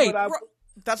one. Right. But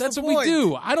That's what the we point.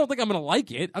 do. I don't think I'm going to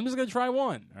like it. I'm just going to try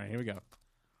one. All right, here we go.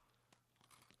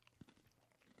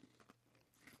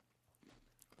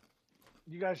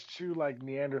 You guys chew like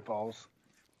Neanderthals.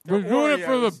 We're doing it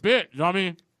for the Oreos. bit,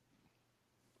 dummy.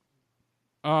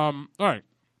 All right.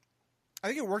 I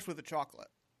think it works with the chocolate.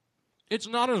 It's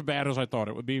not as bad as I thought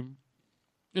it would be.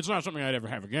 It's not something I'd ever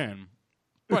have again.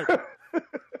 But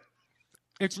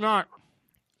it's not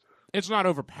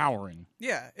overpowering.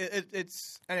 Yeah,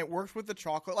 it's and it works with the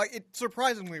chocolate. Like it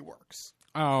surprisingly works.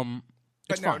 But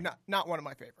But fine. not one of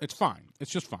my favorites. It's fine.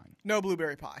 It's just fine. No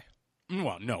blueberry pie.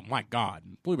 Well, no, my God.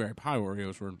 Blueberry pie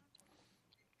Oreos were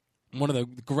one of the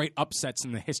great upsets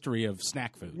in the history of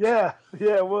snack food. Yeah,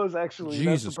 it was actually.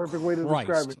 Jesus That's the perfect way to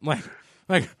Christ. describe it.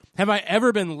 Like, have I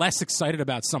ever been less excited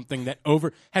about something that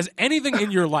has anything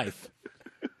in your life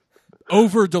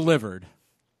over-delivered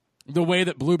the way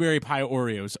that blueberry pie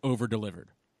Oreos over-delivered?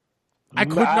 I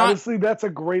could not. Honestly, that's a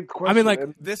great question. I mean, like,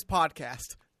 This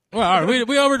podcast. well, all right,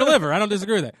 we over-deliver. I don't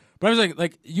disagree with that. But I was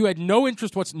like you had no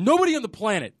interest nobody on the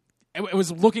planet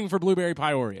was looking for blueberry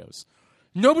pie Oreos.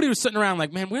 Nobody was sitting around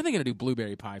like, man, when are they going to do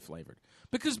blueberry pie flavored?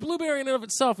 Because blueberry in and of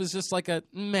itself is just like a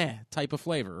meh type of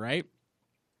flavor, right?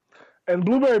 and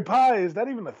blueberry pie, is that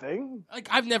even a thing? Like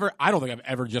I don't think I've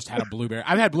ever just had a blueberry.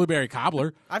 I've had blueberry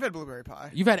cobbler. I've had blueberry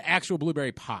pie. You've had actual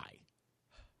blueberry pie.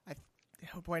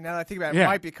 Oh boy, now that I think about it, it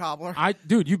might be cobbler.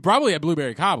 Dude, you probably had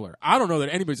blueberry cobbler. I don't know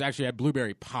that anybody's actually had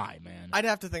blueberry pie, man. I'd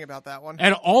have to think about that one.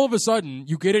 And all of a sudden,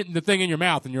 you get the thing in your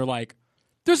mouth, and you're like,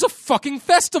 "There's a fucking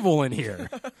festival in here!"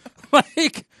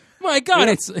 Like, my God,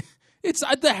 it's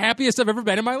the happiest I've ever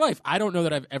been in my life. I don't know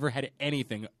that I've ever had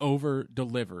anything over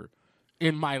deliver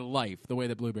in my life the way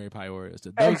that blueberry pie Oreos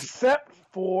did. Except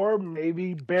for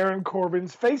maybe Baron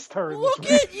Corbin's face turn. Look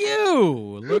at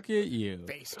you! Look at you!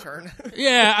 Face turn.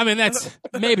 Yeah, I mean that's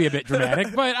maybe a bit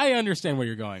dramatic, but I understand where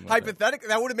you're going. With Hypothetically,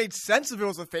 that would have made sense if it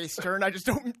was a face turn. I just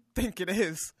don't think it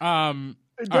is.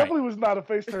 It definitely was not a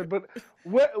face turn, but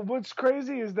what's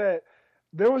crazy is that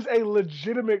there was a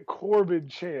legitimate Corbin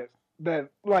chant that,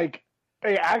 like,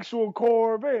 a actual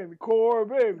Corbin,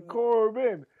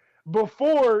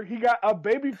 before he got a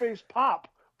babyface pop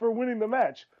for winning the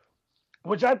match,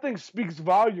 which I think speaks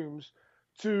volumes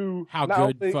to how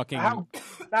not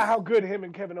good him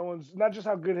and Kevin Owens, not just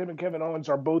how good him and Kevin Owens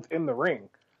are both in the ring,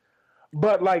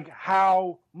 but like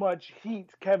how much heat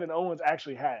Kevin Owens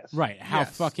actually has. Right. How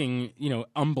fucking,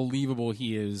 unbelievable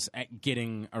he is at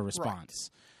getting a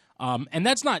response. Right. And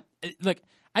that's not, like,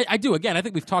 I do, again, I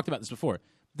think we've talked about this before.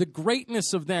 The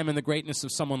greatness of them and the greatness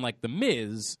of someone like The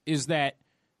Miz is that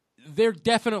they're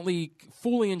definitely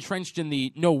fully entrenched in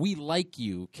the no, we like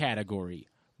you category,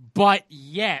 but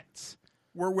yet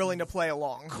we're willing to play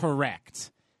along.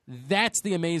 Correct. That's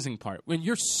the amazing part. When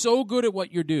you're so good at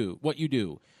what you do,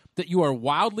 that you are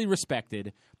wildly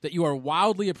respected, that you are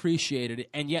wildly appreciated,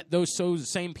 and yet those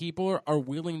same people are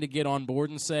willing to get on board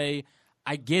and say,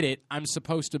 I get it, I'm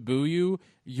supposed to boo you.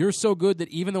 You're so good that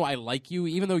even though I like you,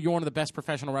 even though you're one of the best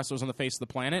professional wrestlers on the face of the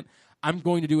planet, I'm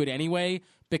going to do it anyway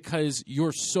because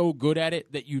you're so good at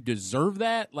it that you deserve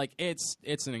that. Like, it's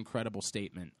an incredible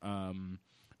statement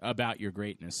about your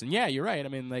greatness. And yeah, you're right. I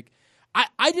mean, like,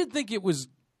 I did think it was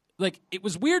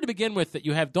weird to begin with that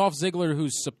you have Dolph Ziggler,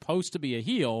 who's supposed to be a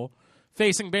heel,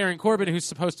 facing Baron Corbin, who's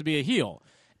supposed to be a heel.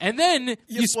 And then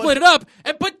you split it up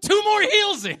and put 2 more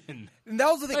heels in. And that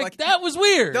was the thing. Like that was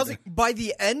weird. That was by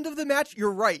the end of the match,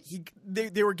 you're right.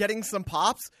 They were getting some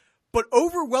pops, but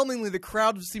overwhelmingly the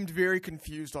crowd seemed very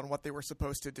confused on what they were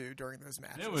supposed to do during those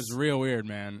matches. It was real weird,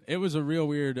 man. It was a real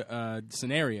weird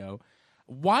scenario.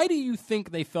 Why do you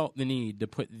think they felt the need to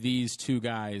put these 2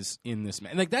 guys in this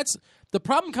match? Like, that's the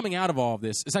problem coming out of all of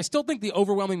this is I still think the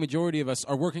overwhelming majority of us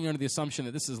are working under the assumption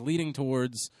that this is leading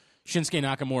towards Shinsuke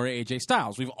Nakamura, AJ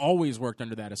Styles. We've always worked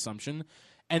under that assumption.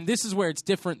 And this is where it's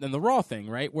different than the Raw thing,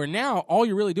 right? Where now all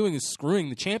you're really doing is screwing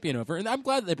the champion over. And I'm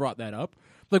glad that they brought that up.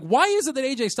 Like, why is it that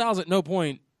AJ Styles at no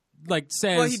point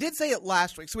says... Well, he did say it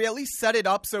last week, so we at least set it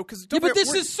up. So, but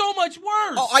this is so much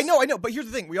worse. Oh, I know. But here's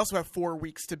the thing. We also have 4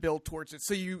 weeks to build towards it.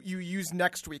 So you use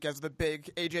next week as the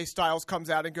big AJ Styles comes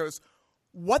out and goes,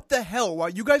 what the hell? While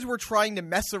you guys were trying to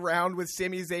mess around with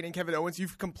Sami Zayn and Kevin Owens,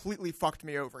 you've completely fucked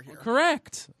me over here.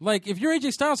 Correct. Like, if you're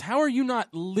AJ Styles, how are you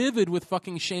not livid with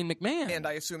fucking Shane McMahon? And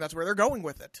I assume that's where they're going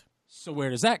with it. So where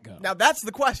does that go? Now, that's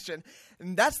the question.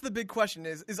 And that's the big question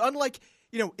is unlike,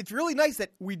 it's really nice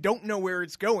that we don't know where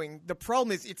it's going. The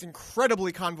problem is it's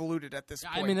incredibly convoluted at this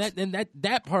point. I mean,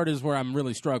 that part is where I'm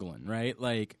really struggling, right?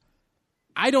 Like,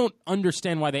 I don't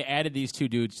understand why they added these 2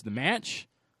 dudes to the match.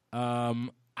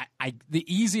 The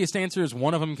easiest answer is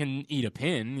one of them can eat a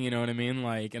pin, you know what I mean?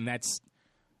 Like, and that's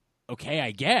okay,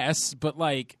 I guess, but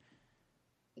like,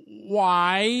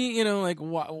 why?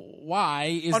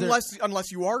 Why is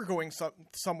unless you are going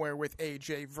somewhere with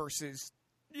AJ versus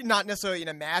not necessarily in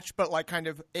a match, but like kind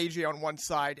of AJ on one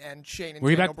side and Shane and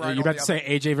Daniel Bryan. Were you about to say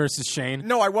AJ versus Shane?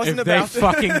 No, I wasn't if about to. They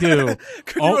fucking do.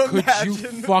 Could you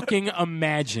fucking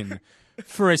imagine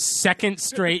for a second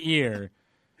straight year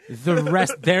the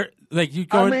rest there? Like you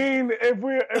go. I mean,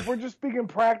 if we're just speaking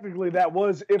practically, that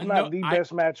was, if not the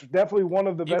best match, definitely one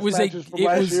of the best matches from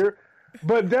last year.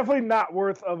 But definitely not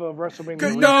worth of a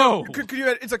WrestleMania. No. Could you?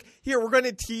 It's like, here, we're going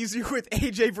to tease you with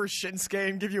AJ versus Shinsuke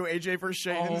and give you AJ versus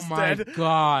Shane instead. Oh, my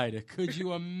God. Could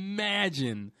you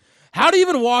imagine? How do you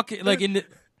even walk, like, into...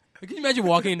 Can you imagine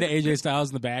walking into AJ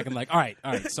Styles in the back and like, all right,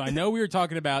 so I know we were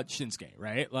talking about Shinsuke,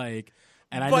 right? Like...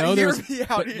 And I know there's.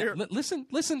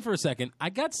 Listen for a second. I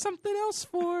got something else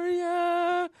for you.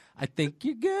 I think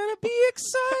you're gonna be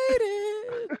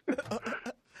excited.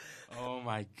 Oh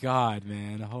my God,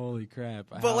 man! Holy crap!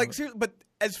 But but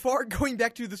as far going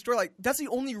back to the story, like that's the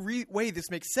only way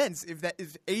this makes sense if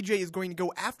AJ is going to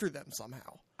go after them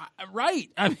somehow. Right.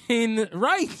 I mean,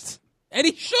 right. And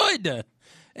he should.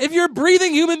 If you're a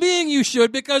breathing human being, you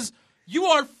should because you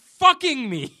are fucking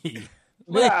me.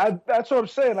 Yeah, that's what I'm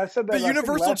saying. I said that. The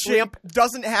Universal Champ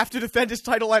doesn't have to defend his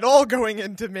title at all going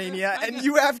into Mania, and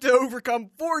you have to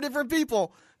overcome 4 different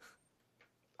people.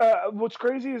 What's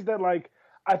crazy is that, like,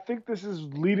 I think this is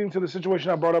leading to the situation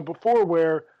I brought up before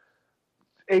where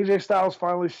AJ Styles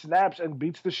finally snaps and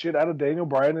beats the shit out of Daniel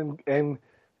Bryan and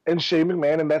Shane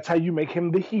McMahon, and that's how you make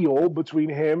him the heel between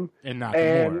him and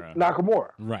Nakamura.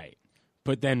 Right.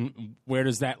 But then where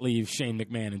does that leave Shane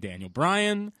McMahon and Daniel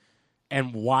Bryan?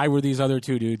 And why were these other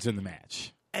 2 dudes in the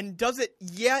match? And does it?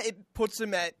 Yeah, it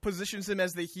positions him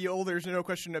as the heel. There's no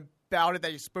question about it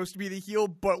that he's supposed to be the heel.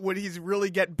 But would he really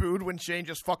get booed when Shane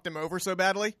just fucked him over so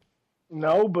badly?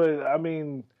 No, but I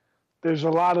mean, there's a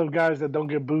lot of guys that don't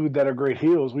get booed that are great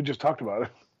heels. We just talked about it.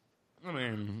 I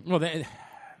mean,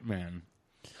 man.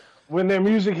 When their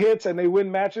music hits and they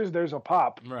win matches, there's a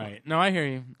pop. Right. No, I hear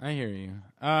you.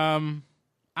 I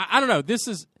don't know. This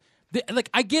is. Like,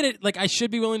 I get it. Like, I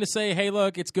should be willing to say, hey,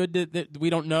 look, it's good that we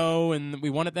don't know and we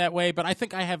want it that way. But I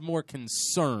think I have more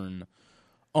concern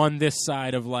on this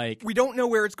side of like. We don't know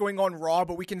where it's going on Raw,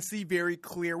 but we can see very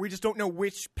clear. We just don't know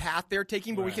which path they're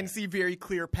taking, but we can see very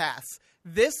clear paths.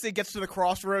 This, it gets to the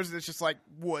crossroads, and it's just like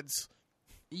woods.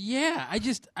 Yeah,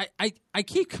 I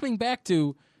keep coming back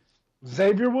to.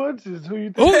 Xavier Woods is who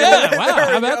you think. Oh yeah! Wow,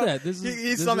 how about that?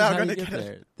 He's somehow going to get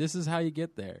there. This is how you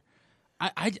get there.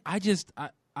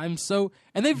 I'm so,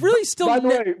 and they've really still. By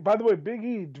the way, Big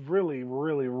E really,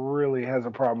 really, really has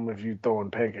a problem if you throwing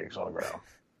pancakes on the ground.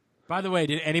 By the way,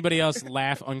 did anybody else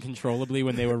laugh uncontrollably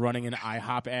when they were running an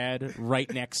IHOP ad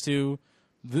right next to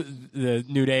the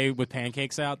New Day with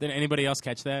pancakes out? Did anybody else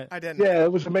catch that? I didn't. Yeah,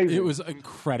 it was amazing. It was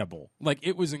incredible. Like,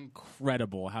 it was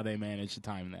incredible how they managed to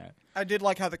time that. I did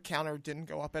like how the counter didn't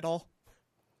go up at all.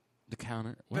 The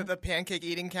counter? What? The pancake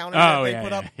eating counter that they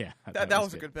put up. Yeah. That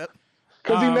was a good bit.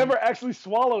 Because he never actually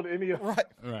swallowed any of it.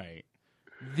 Right.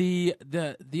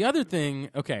 The other thing,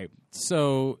 okay,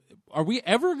 so are we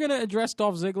ever going to address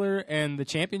Dolph Ziggler and the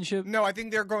championship? No, I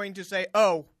think they're going to say,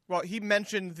 oh, well, he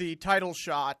mentioned the title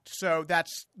shot, so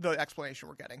that's the explanation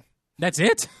we're getting. That's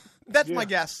it? That's my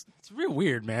guess. It's real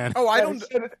weird, man. Oh, I don't...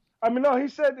 No, he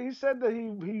said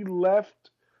that he left.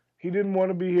 He didn't want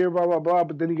to be here, blah, blah, blah,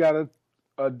 but then he got a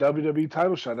WWE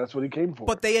title shot. That's what he came for.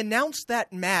 But they announced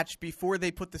that match before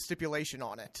they put the stipulation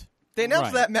on it. They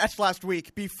announced that match last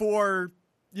week before...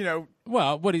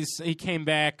 Well, he came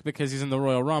back because he's in the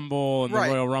Royal Rumble, and the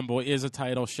Royal Rumble is a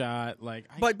title shot. Like,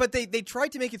 but they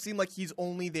tried to make it seem like he's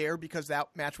only there because that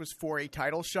match was for a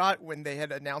title shot when they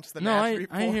had announced the match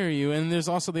before. I hear you, and there's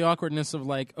also the awkwardness of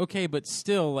like, okay, but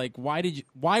still, like, why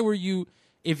were you?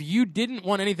 If you didn't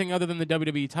want anything other than the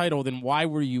WWE title, then why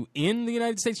were you in the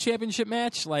United States Championship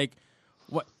match? Like,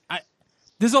 what?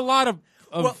 There's a lot of.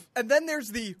 Well, and then there's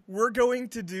we're going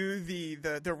to do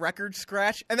the record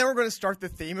scratch, and then we're going to start the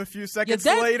theme a few seconds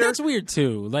later. That's weird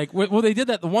too. Like, well, they did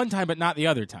that the one time, but not the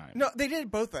other time. No, they did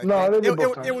it both. They did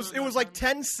both times. It was like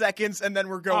 10 seconds, and then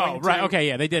we're going. Oh, right. Okay,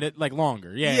 yeah, they did it like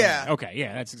longer. Yeah. Yeah. Okay,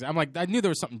 yeah. That's. I'm like, I knew there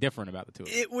was something different about the two of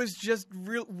them. It was just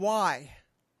real. Why?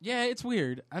 Yeah, it's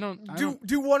weird. I don't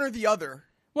do one or the other.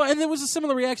 Well, and there was a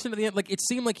similar reaction at the end. Like, it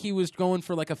seemed like he was going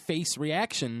for like a face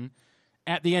reaction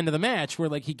at the end of the match, where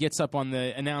like he gets up on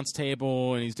the announce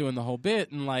table and he's doing the whole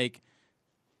bit, and like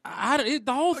the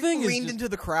whole thing leaned into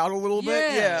the crowd a little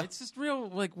bit. Yeah, it's just real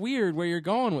like weird where you're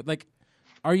going with. Like,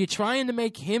 are you trying to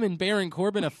make him and Baron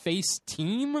Corbin a face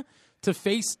team to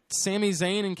face Sami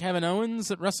Zayn and Kevin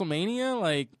Owens at WrestleMania?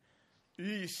 Like,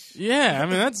 Eesh. Yeah, I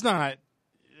mean that's not.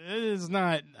 It is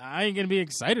not. I ain't gonna be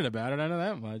excited about it. I know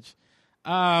that much.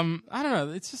 I don't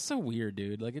know. It's just so weird,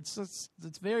 dude. Like, it's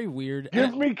very weird.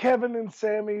 Give me Kevin and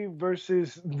Sammy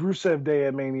versus Rusev Day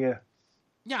at Mania.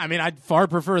 Yeah, I mean, I'd far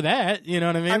prefer that. You know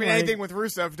what I mean? I mean, anything with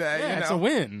Rusev Day. Yeah, it's a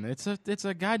win. It's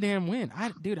a goddamn win.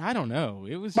 Dude, I don't know.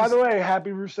 It was. By the way, happy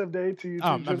Rusev Day to you.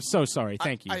 I'm so sorry.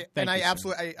 Thank you.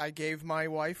 I gave my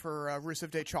wife her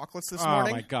Rusev Day chocolates this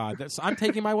morning. Oh my god! I'm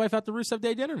taking my wife out to Rusev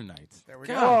Day dinner tonight. There we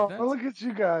go. Oh, look at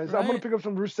you guys! Right? I'm gonna pick up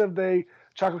some Rusev Day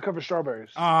chocolate covered strawberries.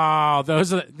 Oh,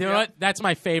 those are. You know what? That's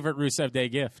my favorite Rusev Day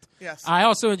gift. Yes. I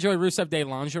also enjoy Rusev Day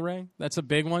lingerie. That's a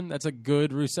big one. That's a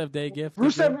good Rusev Day gift.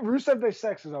 Rusev Day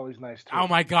sex is always nice too. Oh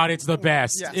my god, it's the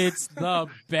best. Yes. It's the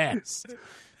best.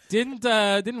 Didn't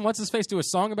what's his face do a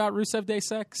song about Rusev Day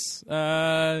sex?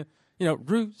 Rusev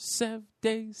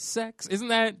Day sex. Isn't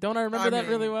that? Don't I remember that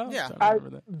really well? Yeah,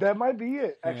 that might be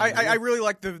it. I really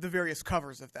like the various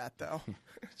covers of that though.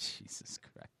 Jesus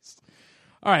Christ.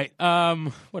 All right.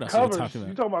 What else covers? Are we talking about?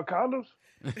 You talking about condoms?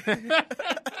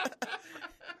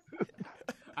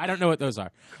 I don't know what those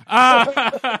are.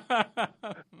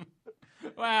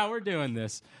 Wow, we're doing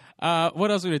this. What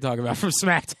else are we talking about from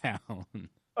SmackDown?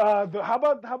 How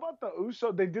about the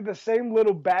Uso? They did the same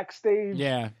little backstage.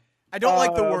 Yeah, I don't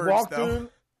like the words though,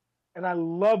 and I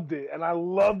loved it.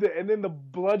 And then the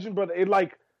Bludgeon Brother,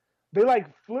 they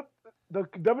flipped the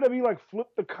WWE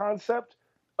flipped the concept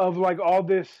of like all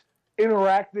this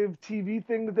interactive TV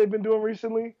thing that they've been doing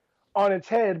recently on its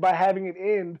head by having it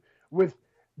end with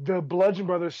the Bludgeon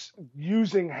Brothers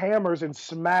using hammers and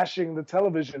smashing the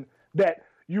television that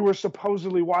you were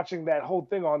supposedly watching that whole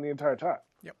thing on the entire time.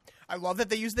 Yep. I love that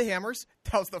they used the hammers.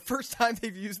 That was the first time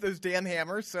they've used those damn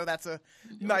hammers, so that's a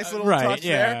nice little touch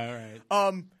there.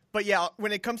 Right. But yeah,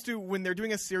 when it comes to when they're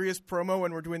doing a serious promo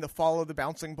and we're doing the follow the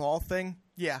bouncing ball thing,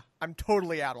 yeah, I'm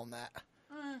totally out on that.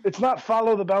 It's not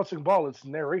follow the bouncing ball, it's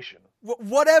narration.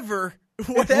 Whatever.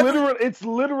 It's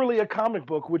literally a comic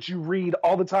book which you read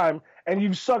all the time, and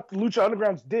you've sucked Lucha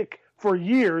Underground's dick for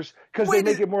years because they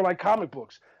make it more like comic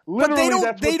books. Literally,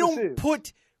 but they don't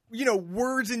put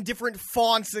words in different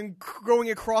fonts and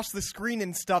going across the screen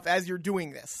and stuff as you're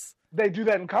doing this. they do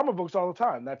that in comic books all the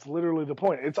time. That's literally the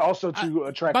point. It's also to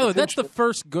attract. By the way, attention. that's the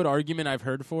first good argument I've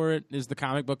heard for it. Is the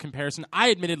comic book comparison?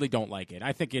 I admittedly don't like it.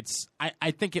 I think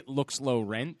I think it looks low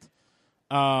rent.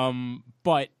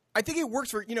 But I think it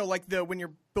works for like when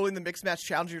you're building the mixed match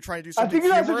challenge, you're trying to do something I think you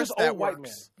guys are humorous. just That old white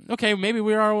works. man. okay, maybe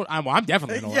we are. I'm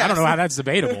definitely an old. Yes. I don't know how that's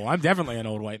debatable. I'm definitely an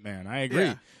old white man. I agree.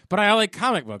 Yeah. But I like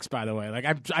comic books, by the way. Like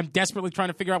I'm desperately trying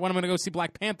to figure out when I'm going to go see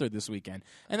Black Panther this weekend,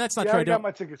 and that's not Yeah, true. I got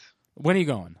my tickets. When are you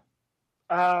going?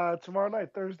 Tomorrow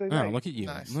night, Thursday night. Oh, look at you!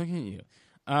 Nice. Look at you!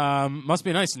 Must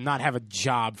be nice to not have a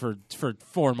job for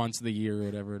 4 months of the year or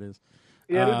whatever it is.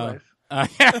 Yeah, it is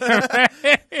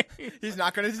nice. He's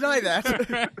not going to deny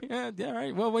that. Yeah,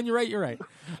 right. Well, when you're right, you're right.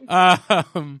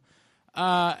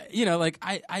 Like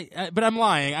but I'm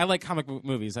lying. I like comic book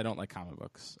movies. I don't like comic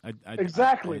books.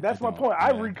 Exactly. That's my don't. point.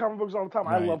 I Yeah. read comic books all the time.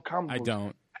 Right. I love comic books. I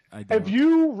don't. If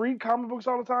you read comic books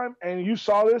all the time and you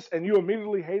saw this and you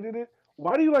immediately hated it,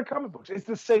 why do you like comic books? It's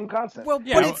the same concept. Well,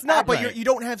 Yeah, but it's not. But right. you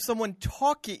don't have someone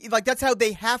talking. Like that's how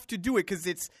they have to do it because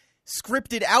it's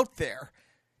scripted out there.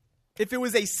 If it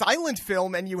was a silent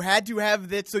film and you had to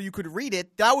have it so you could read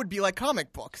it, that would be like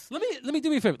comic books. Let me do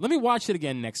me a favor. Let me watch it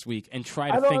again next week and try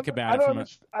to think about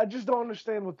it. I just don't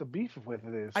understand what the beef with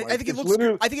it is. I think it looks.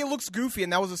 I think it looks goofy,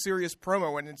 and that was a serious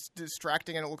promo, and it's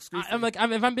distracting, and it looks goofy.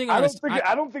 If I'm being honest,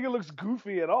 I don't think it looks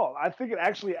goofy at all. I think it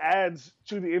actually adds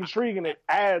to the intrigue, and it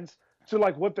adds to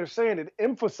like what they're saying. It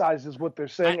emphasizes what they're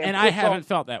saying. And I haven't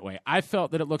felt that way. I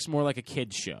felt that it looks more like a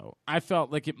kid's show. I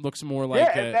felt like it looks more like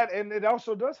and it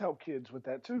also does help kids with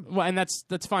that too. Well, and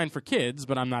that's fine for kids,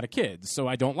 but I'm not a kid, so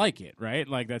I don't like it. Right?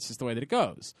 Like that's just the way that it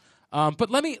goes. But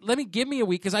let me give me a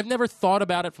week because I've never thought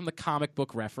about it from the comic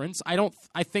book reference.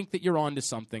 I think that you're onto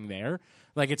something there.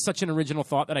 Like it's such an original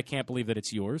thought that I can't believe that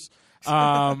it's yours.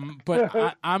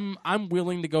 But I'm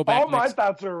willing to go back. All my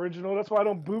thoughts are original. That's why I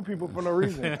don't boo people for no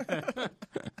reason.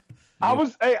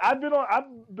 I've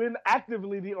been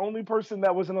actively the only person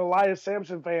that was an Elias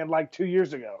Sampson fan like 2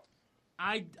 years ago.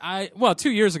 2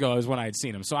 years ago is when I had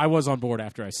seen him, so I was on board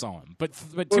after I saw him. But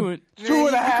two and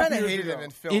a half kind of years hated ago. him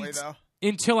in Philly, though.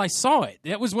 Until I saw it.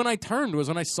 That was when I turned, was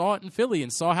when I saw it in Philly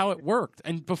and saw how it worked.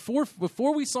 And before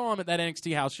we saw him at that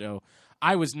NXT house show,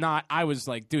 I was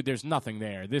like, dude, there's nothing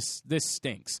there. This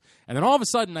stinks. And then all of a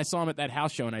sudden I saw him at that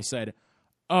house show and I said,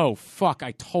 oh, fuck,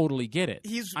 I totally get it.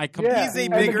 He's a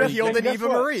bigger heel than Eva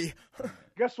Marie.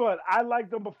 Guess what? I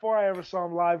liked him before I ever saw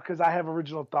him live because I have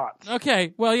original thoughts.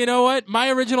 Okay, well, you know what? My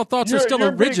original thoughts are still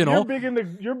original.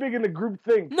 You're big in the group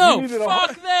thing. No,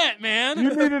 fuck that, man.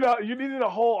 You needed a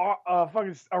whole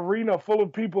fucking arena full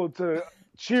of people to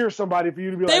cheer somebody for you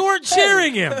to be like, they weren't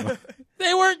cheering him.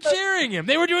 They weren't cheering him.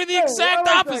 They were doing the exact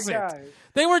opposite.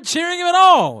 They weren't cheering him at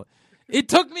all. It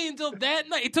took me until that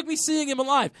night. It took me seeing him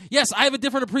live. Yes, I have a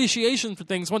different appreciation for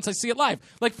things once I see it live.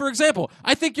 Like, for example,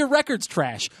 I think your record's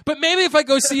trash. But maybe if I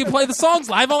go see you play the songs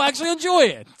live, I'll actually enjoy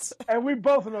it. And we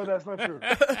both know that's not true.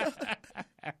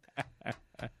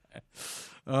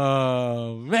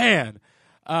 Oh, man.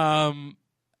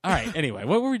 All right. Anyway,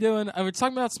 what were we doing? I was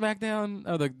talking about SmackDown.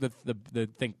 Oh, the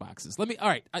think boxes. Let me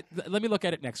look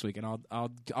at it next week, and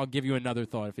I'll give you another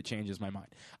thought if it changes my mind.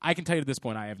 I can tell you at this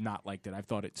point, I have not liked it. I've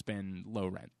thought it's been low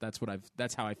rent.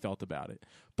 That's how I felt about it.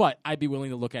 But I'd be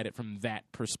willing to look at it from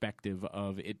that perspective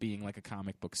of it being like a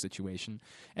comic book situation,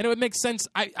 and it would make sense.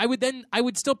 I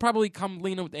would still probably come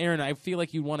lean with Aaron. I feel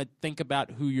like you want to think about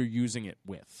who you're using it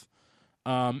with,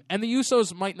 and the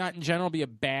Usos might not in general be a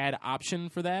bad option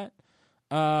for that.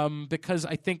 Because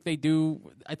I think they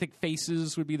do. I think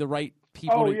faces would be the right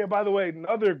people. Oh, yeah, by the way,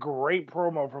 another great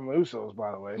promo from the Usos,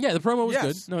 by the way. Yeah, the promo was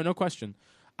good. No question.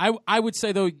 I would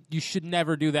say, though, you should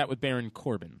never do that with Baron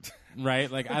Corbin, right?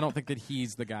 Like, I don't think that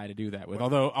he's the guy to do that with.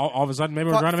 Although, all of a sudden, maybe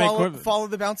we're trying to make Corbin. Follow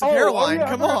the bouncing hairline. Yeah,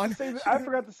 Come on. I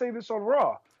forgot to say this on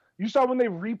Raw. You saw when they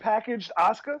repackaged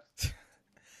Asuka?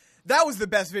 That was the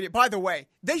best video. By the way,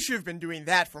 they should have been doing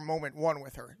that from moment one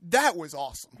with her. That was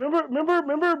awesome.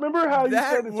 Remember how you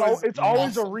said it's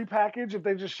always a repackage if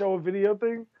they just show a video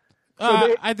thing?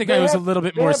 So I think I was a little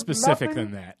bit more specific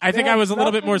than that. I think I was a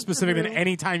little bit more specific than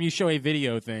any time you show a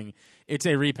video thing, it's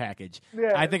a repackage.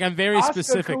 Yeah, I think I'm very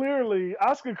specific.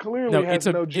 Asuka clearly has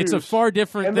no juice. It's a far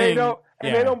different thing.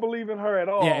 They don't believe in her at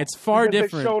all. Yeah, it's far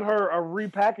different. They showed her a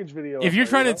repackaged video. If you're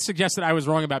trying to suggest that I was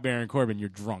wrong about Baron Corbin, you're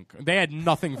drunk. They had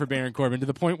nothing for Baron Corbin to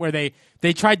the point where they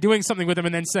tried doing something with him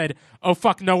and then said, oh,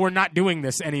 fuck, no, we're not doing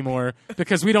this anymore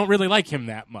because we don't really like him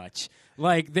that much.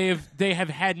 Like, they have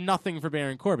had nothing for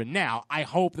Baron Corbin. Now, I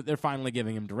hope that they're finally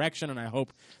giving him direction, and I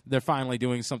hope they're finally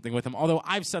doing something with him. Although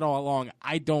I've said all along,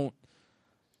 I don't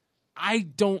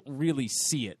really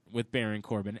see it with Baron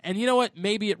Corbin. And you know what?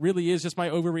 Maybe it really is just my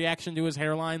overreaction to his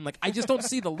hairline. Like, I just don't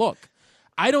see the look.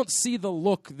 I don't see the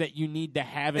look that you need to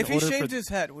have in order. If he shaved his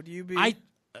head, would you be?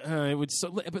 It would.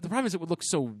 But the problem is, it would look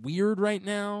so weird right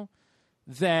now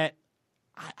that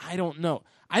I don't know.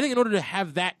 I think in order to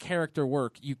have that character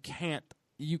work, you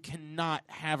cannot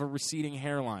have a receding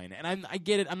hairline. And I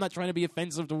get it. I'm not trying to be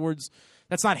offensive towards.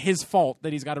 That's not his fault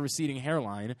that he's got a receding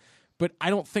hairline. But I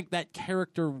don't think that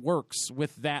character works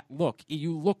with that look.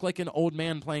 You look like an old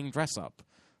man playing dress up.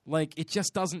 Like, it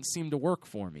just doesn't seem to work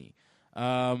for me.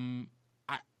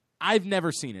 I've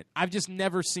never seen it. I've just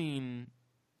never seen.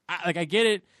 I get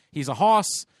it. He's a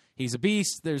hoss. He's a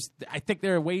beast. I think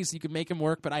there are ways you could make him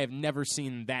work, but I have never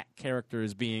seen that character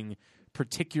as being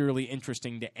particularly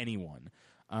interesting to anyone.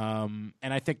 And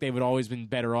I think they would always been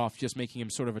better off just making him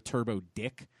sort of a turbo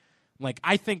dick. Like,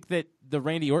 I think that the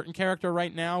Randy Orton character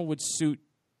right now would suit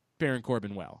Baron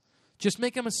Corbin well. Just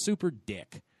make him a super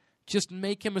dick. Just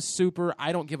make him a super,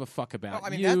 I don't give a fuck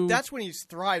about you. That's when he's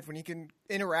thrived, when he can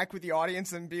interact with the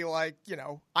audience and be like,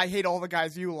 I hate all the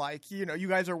guys you like. You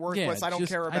guys are worthless. I don't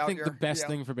care about you. I think the best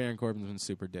thing for Baron Corbin is when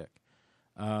super dick.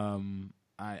 I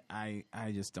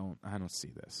just don't. I don't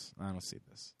see this. All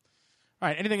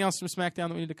right. Anything else from SmackDown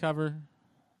that we need to cover?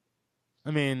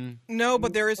 No,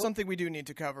 but there is something we do need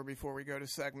to cover before we go to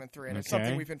segment 3, and it's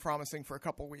something we've been promising for a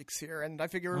couple weeks here, and I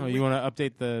figure... you want to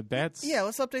update the bets? Yeah,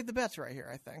 let's update the bets right here,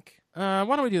 I think. Why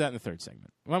don't we do that in the third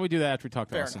segment? Why don't we do that after we talk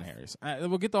to Austin Aries?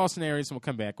 We'll get to Austin Aries, and we'll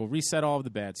come back. We'll reset all of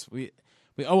the bets. We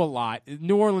owe a lot.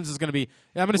 New Orleans is going to be...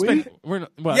 I'm going to spend...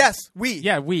 Yes, we.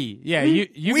 Yeah, we. Yeah,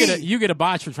 you get a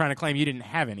botch for trying to claim you didn't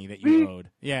have any that you owed.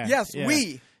 Yeah. Yes,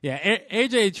 we. Yeah,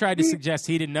 AJ tried to suggest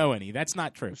he didn't know any. That's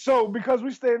not true. So, because we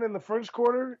staying in the first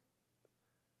quarter,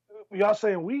 y'all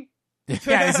saying we? Yeah,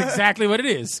 that's exactly what it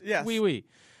is. Yes. We.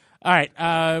 All right,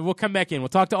 we'll come back in. We'll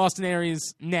talk to Austin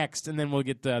Aries next, and then we'll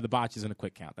get the botches in a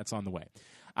quick count. That's on the way.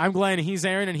 I'm Glenn, he's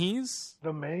Aaron, and he's...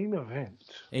 The main event.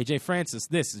 AJ Francis,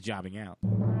 this is Jobbing Out.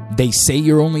 They say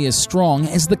you're only as strong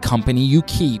as the company you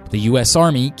keep. The U.S.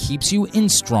 Army keeps you in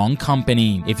strong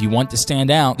company. If you want to stand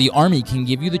out, the Army can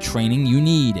give you the training you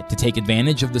need. To take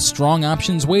advantage of the strong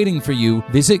options waiting for you,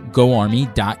 visit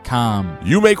GoArmy.com.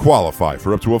 You may qualify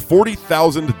for up to a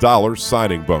 $40,000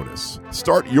 signing bonus.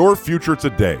 Start your future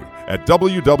today at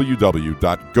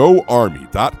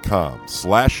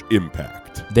www.goarmy.com/impact.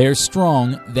 There's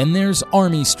strong, then there's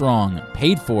Army Strong,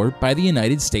 paid for by the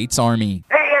United States Army.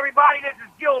 Hey everybody, this is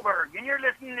Gilbert, and you're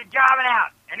listening to Jobbing Out.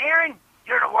 And Aaron,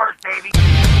 you're the worst, baby.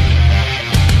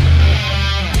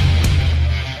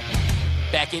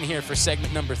 Back in here for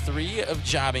segment number 3 of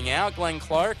Jobbing Out. Glenn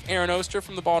Clark, Aaron Oster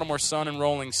from the Baltimore Sun and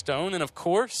Rolling Stone, and of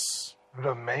course...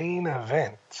 The main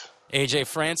event. AJ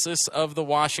Francis of the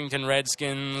Washington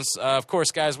Redskins. Of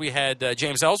course, guys, we had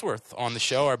James Ellsworth on the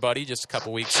show, our buddy, just a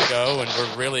couple weeks ago, and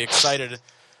we're really excited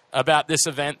about this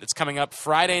event that's coming up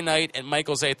Friday night at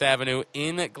Michael's 8th Avenue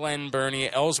in Glen Burnie,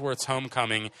 Ellsworth's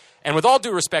homecoming. And with all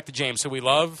due respect to James, who we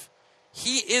love,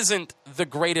 he isn't the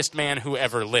greatest man who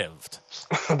ever lived.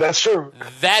 That's true.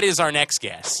 That is our next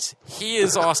guest. He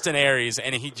is Austin Aries,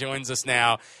 and he joins us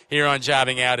now here on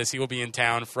Jobbing Out as he will be in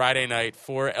town Friday night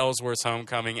for Ellsworth's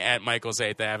homecoming at Michael's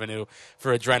 8th Avenue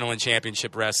for Adrenaline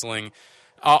Championship Wrestling.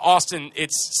 Austin,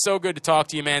 it's so good to talk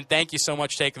to you, man. Thank you so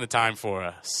much for taking the time for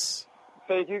us.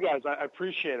 Thank you, guys. I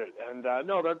appreciate it. And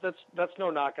no, that's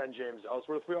no knock on James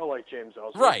Ellsworth. We all like James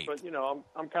Ellsworth. Right. But,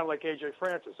 I'm kind of like AJ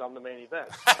Francis. I'm the main event.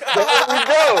 There we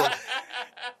go.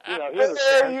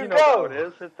 There you go. It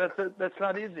is. That's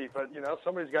not easy, but,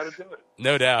 somebody's got to do it.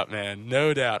 No doubt, man.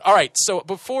 No doubt. All right, so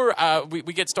before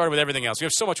we get started with everything else, we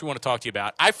have so much we want to talk to you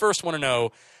about. I first want to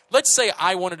know, let's say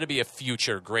I wanted to be a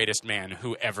future greatest man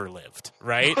who ever lived,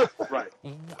 right? Right.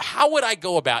 How would I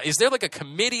go about it? Is there like a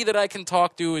committee that I can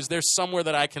talk to? Is there somewhere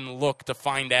that I can look to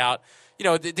find out,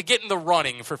 to get in the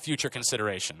running for future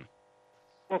consideration?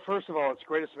 Well, first of all, it's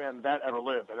greatest man that ever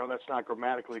lived. I know that's not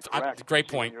grammatically correct. Great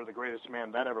point. When you're the greatest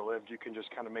man that ever lived, you can just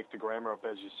kind of make the grammar up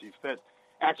as you see fit.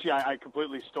 Actually, I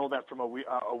completely stole that from a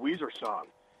Weezer song.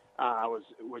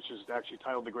 Which is actually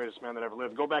titled "The Greatest Man That Ever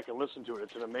Lived." Go back and listen to it;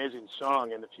 it's an amazing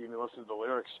song. And if you even listen to the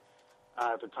lyrics,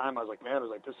 at the time I was like,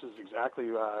 this is exactly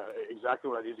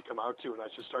what I need to come out to, and I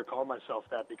should start calling myself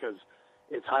that because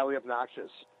it's highly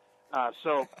obnoxious.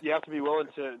 So you have to be willing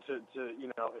to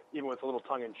even with a little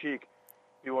tongue in cheek,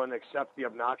 be willing to accept the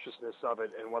obnoxiousness of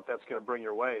it and what that's going to bring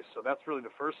your way. So that's really the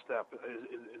first step is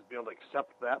being able to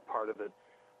accept that part of it.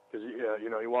 Because,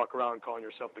 you walk around calling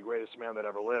yourself the greatest man that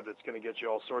ever lived, it's going to get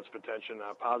you all sorts of attention,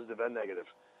 positive and negative.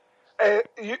 And,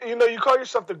 you call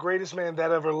yourself the greatest man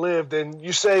that ever lived, and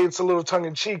you say it's a little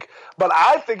tongue-in-cheek, but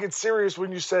I think it's serious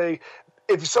when you say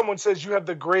if someone says you have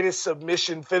the greatest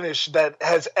submission finish that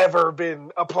has ever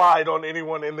been applied on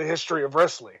anyone in the history of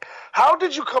wrestling. How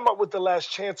did you come up with the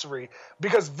Last Chancery?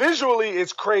 Because visually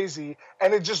it's crazy,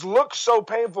 and it just looks so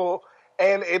painful,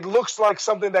 and it looks like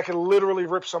something that can literally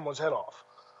rip someone's head off.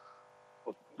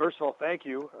 Well, first of all, thank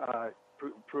you.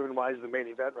 Proven wise, the main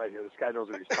event right here. This guy knows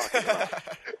what he's talking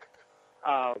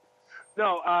about.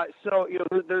 So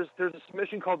there's a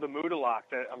submission called the Muda Lock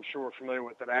that I'm sure we're familiar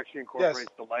with that actually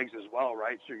incorporates the legs as well,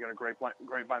 right? So you're going to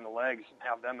grapevine the legs and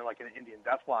have them in like an Indian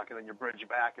death lock, and then you bridge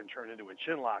back and turn it into a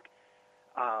chin lock.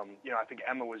 I think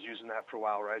Emma was using that for a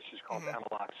while, right? She's called the Emma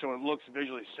Lock. So it looks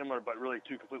visually similar, but really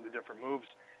two completely different moves.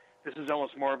 This is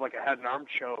almost more of like a head and arm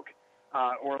choke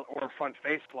or a front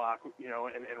face lock.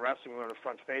 In wrestling, we learn a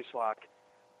front face lock.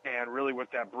 And really, with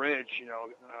that bridge,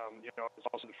 it's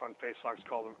also the front face lock is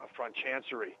called a front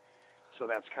chancery. So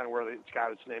that's kind of where it's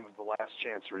got its name of the Last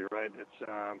Chancery, right? It's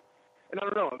and I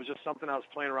don't know, it was just something I was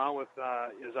playing around with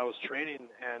as I was training,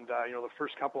 and the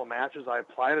first couple of matches I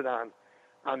applied it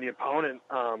on the opponent.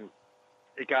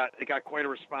 It got quite a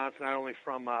response, not only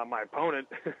from my opponent,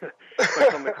 but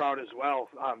from the crowd as well,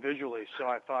 visually. So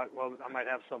I thought, well, I might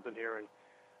have something here,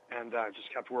 and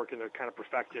just kept working to kind of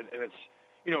perfect it, and it's.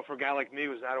 For a guy like me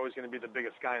who's not always going to be the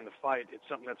biggest guy in the fight, it's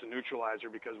something that's a neutralizer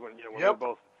because when we're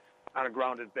both on a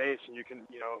grounded base and you can,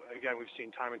 again, we've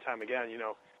seen time and time again,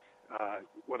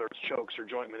 whether it's chokes or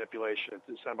joint manipulation,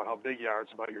 it's not about how big you are,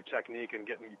 it's about your technique and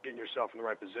getting yourself in the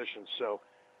right position. So,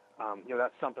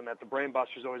 that's something that the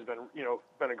Brainbuster's always been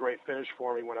a great finish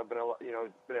for me when I've been able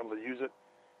to use it.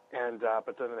 And,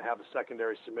 but then to have a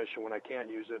secondary submission when I can't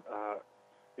use it,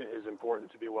 is important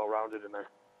to be well-rounded in there.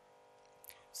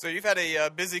 So you've had a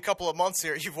busy couple of months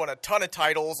here. You've won a ton of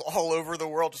titles all over the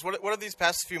world. Just what have these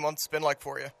past few months been like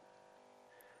for you?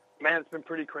 Man, it's been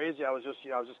pretty crazy. I was just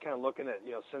kind of looking at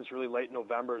since really late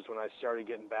November is when I started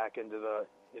getting back into the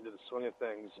swing of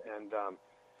things, and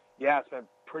it's been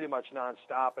pretty much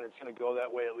nonstop, and it's going to go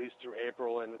that way at least through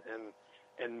April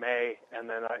and May, and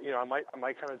then I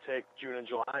might kind of take June and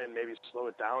July and maybe slow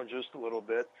it down just a little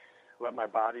bit. Let my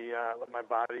body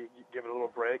give it a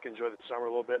little break, enjoy the summer a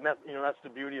little bit, and that's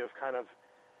the beauty of kind of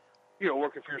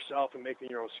working for yourself and making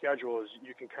your own schedule is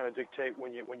you can kind of dictate when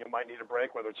you might need a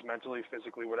break, whether it's mentally,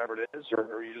 physically, whatever it is,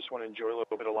 or you just want to enjoy a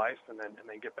little bit of life and then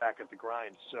get back at the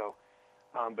grind. So,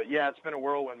 but yeah, it's been a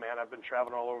whirlwind, man. I've been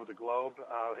traveling all over the globe,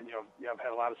 and I've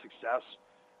had a lot of success,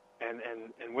 and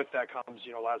with that comes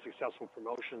a lot of successful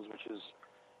promotions, which is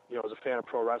as a fan of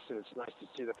pro wrestling, it's nice to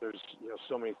see that there's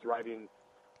so many thriving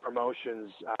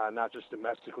promotions, not just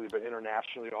domestically but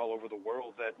internationally all over the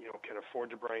world that can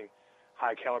afford to bring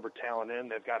high caliber talent in.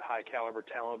 They've got high caliber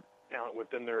talent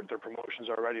within their promotions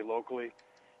already locally,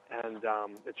 and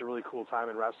it's a really cool time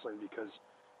in wrestling because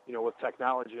with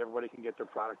technology everybody can get their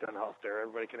product on out there.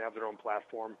 Everybody can have their own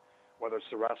platform, whether it's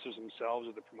the wrestlers themselves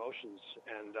or the promotions,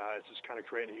 and it's just kind of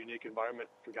creating a unique environment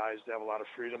for guys to have a lot of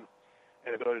freedom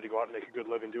and ability to go out and make a good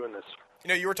living doing this.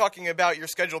 You were talking about your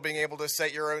schedule, being able to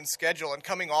set your own schedule, and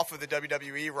coming off of the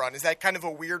WWE run. Is that kind of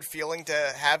a weird feeling to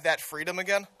have that freedom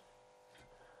again?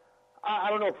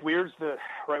 I don't know if weird's the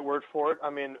right word for it.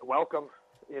 I mean, welcome.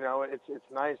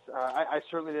 It's nice. I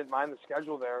certainly didn't mind the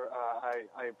schedule there.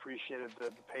 I appreciated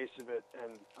the pace of it,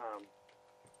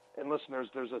 and listen,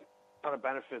 there's a ton of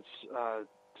benefits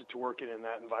to working in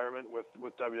that environment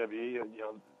with WWE.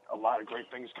 A lot of great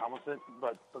things come with it,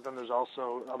 but then there's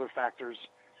also other factors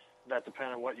that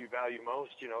depend on what you value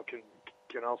most,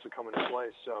 can also come into play.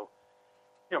 So,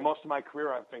 most of my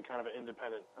career I've been kind of an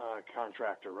independent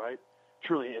contractor, right?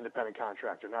 Truly independent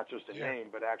contractor, not just a name,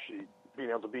 but actually being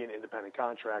able to be an independent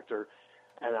contractor.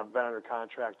 And I've been under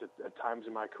contract at times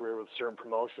in my career with certain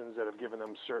promotions that have given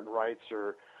them certain rights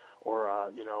or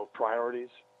priorities.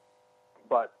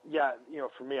 But yeah,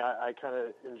 for me, I kind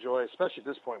of enjoy, especially at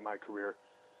this point in my career,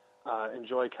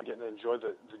 getting to enjoy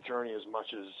the journey as much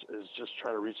as just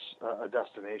trying to reach a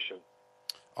destination.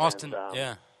 Austin,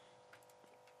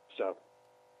 So,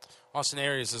 Austin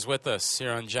Aries is with us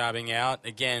here on Jobbing Out.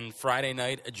 Again, Friday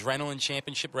night, Adrenaline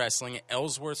Championship Wrestling at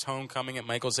Ellsworth's Homecoming at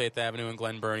Michael's 8th Avenue in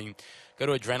Glen Burnie. Go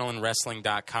to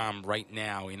adrenalinewrestling.com right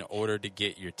now in order to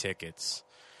get your tickets.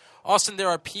 Austin, there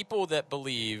are people that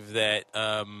believe that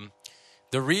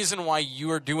the reason why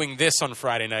you are doing this on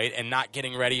Friday night and not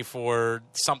getting ready for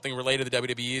something related to the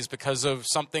WWE is because of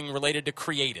something related to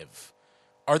creative.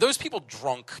 Are those people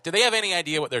drunk? Do they have any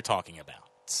idea what they're talking about?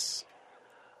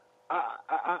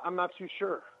 I'm not too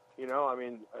sure. I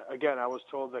mean, again, I was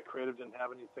told that creative didn't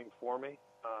have anything for me.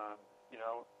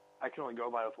 I can only go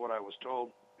by with what I was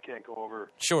told. I can't go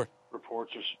over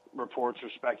reports or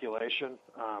speculation.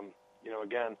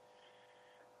 Again,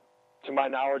 to my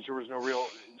knowledge, there was no real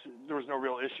there was no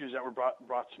real issues that were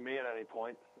brought to me at any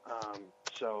point.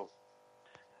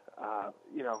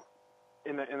 You know,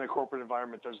 in the corporate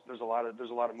environment, there's a lot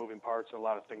of moving parts and a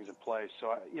lot of things at play.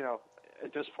 So you know,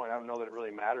 at this point, I don't know that it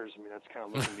really matters. I mean, that's kind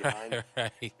of looking behind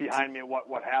behind me at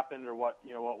what happened or what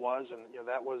was, and you know,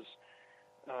 that was.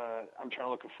 I'm trying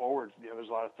to look forward. You know, there's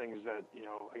a lot of things that, you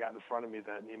know, I got in front of me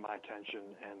that need my attention,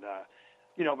 and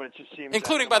you know, but it just seems,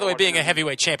 including, by the way, being a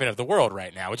heavyweight champion of the world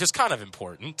right now, which is kind of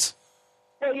important.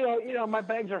 Well, you know, my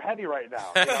bags are heavy right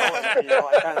now. You know, and, you know,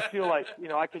 I kind of feel like, you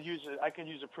know, I could use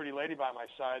a pretty lady by my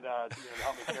side, to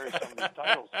help me carry some of these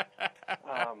titles.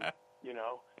 You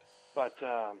know, but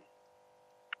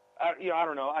I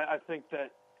don't know. I think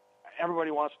that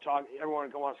everybody wants to talk. Everyone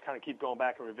wants to kind of keep going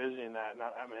back and revisiting that.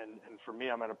 And for me,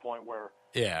 I'm at a point where,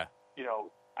 you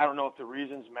know, I don't know if the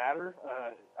reasons matter.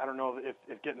 I don't know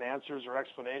if getting answers or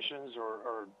explanations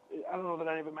or I don't know that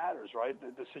any of it matters. Right?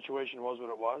 The situation was what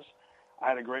it was. I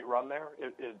had a great run there.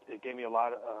 It gave me a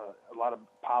lot of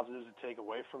positives to take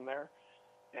away from there.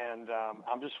 And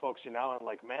I'm just focusing now on,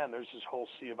 like, man, there's this whole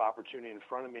sea of opportunity in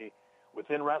front of me.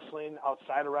 Within wrestling,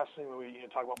 outside of wrestling, when we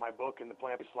talk about my book and the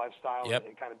plant-based lifestyle,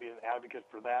 and kind of being an advocate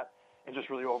for that, and just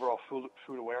really overall food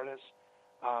awareness.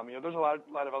 You know, there's a lot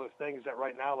of other things that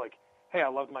right now, like, hey, I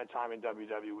loved my time in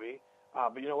WWE,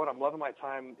 but you know what? I'm loving my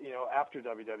time, you know, after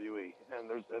WWE, and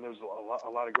there's a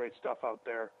lot of great stuff out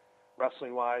there,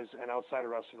 wrestling-wise and outside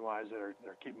of wrestling-wise, that are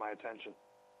keeping my attention.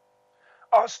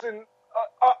 Austin,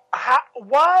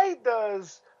 why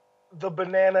does the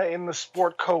banana in the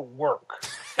sport coat work?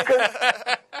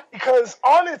 Because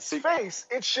on its face,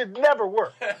 it should never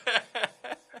work.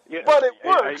 But it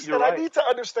works, and right. I need to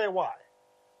understand why.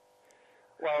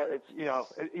 Well, it's you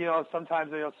know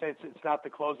sometimes they'll say it's not the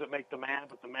clothes that make the man,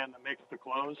 but the man that makes the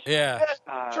clothes. Yeah,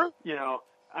 true. You know,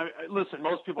 listen,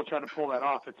 most people try to pull that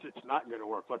off. It's not going to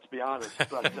work. Let's be honest.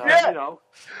 But you know,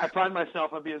 I pride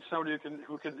myself on being somebody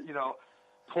who can you know,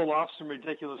 pull off some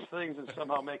ridiculous things and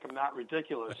somehow make them not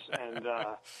ridiculous. And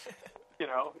you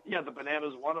know, yeah, the banana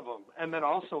is one of them. And then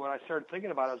also when I started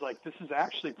thinking about it, I was like, this is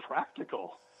actually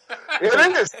practical.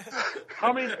 It is.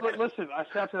 How many? Listen, I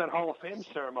sat to that Hall of Fame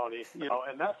ceremony, you know,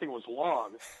 and that thing was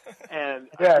long. And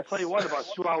I tell you what, about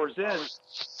 2 hours in,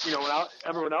 you know, when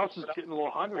everyone else was getting a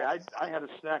little hungry, I had a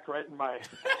snack right in my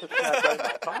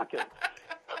pocket.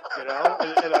 You know,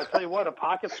 and I tell you what, a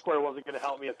pocket square wasn't going to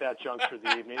help me at that juncture of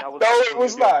the evening. I wasn't going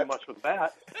to do much with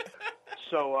that.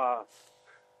 So,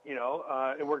 you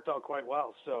know, it worked out quite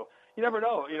well. So you never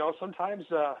know. You know, sometimes.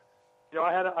 You know,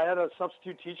 I had a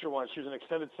substitute teacher once. She was an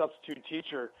extended substitute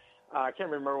teacher. I can't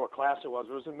remember what class it was.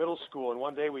 It was in middle school. And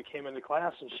one day we came into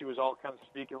class, and she was all kind of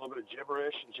speaking a little bit of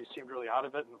gibberish, and she seemed really out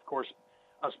of it. And, of course,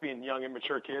 us being young,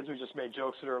 immature kids, we just made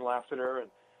jokes at her and laughed at her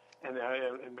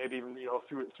and maybe even, you know,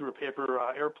 threw a paper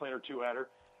airplane or two at her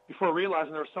before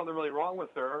realizing there was something really wrong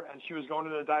with her, and she was going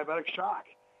into diabetic shock.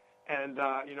 And,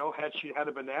 you know, had she had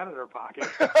a banana in her pocket,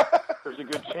 there's a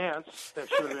good chance that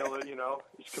she would be able to, you know,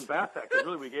 combat that. Because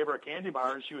really, we gave her a candy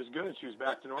bar, and she was good. She was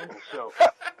back to normal. So,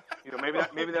 you know,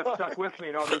 maybe that stuck with me.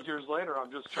 And all these years later,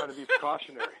 I'm just trying to be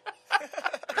precautionary.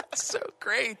 That's so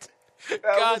great.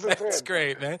 God, that's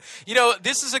great, man. You know,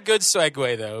 this is a good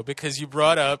segue, though, because you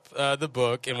brought up the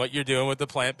book and what you're doing with the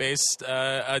plant-based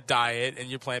diet and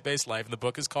your plant-based life. And the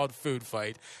book is called Food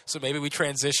Fight. So maybe we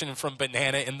transition from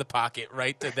banana in the pocket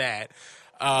right to that.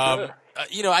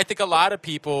 You know, I think a lot of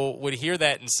people would hear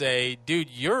that and say,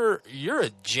 dude, you're a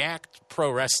jacked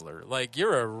pro wrestler. Like,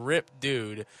 you're a ripped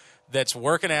dude that's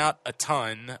working out a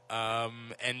ton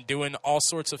and doing all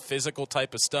sorts of physical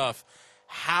type of stuff.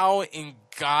 How in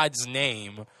God's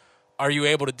name are you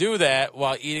able to do that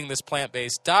while eating this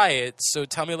plant-based diet? So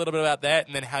tell me a little bit about that,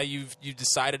 and then how you've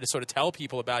decided to sort of tell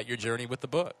people about your journey with the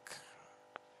book.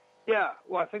 Yeah,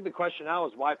 well, I think the question now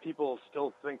is why people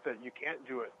still think that you can't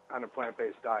do it on a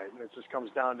plant-based diet. And it just comes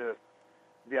down to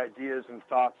the ideas and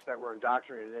thoughts that we're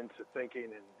indoctrinated into thinking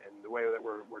and the way that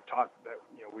we're taught that,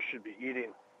 you know, we should be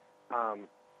eating.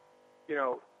 You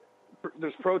know,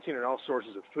 there's protein in all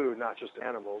sources of food, not just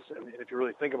animals. And if you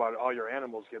really think about it, all your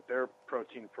animals get their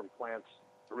protein from plants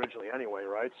originally anyway,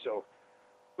 right? So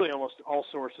really almost all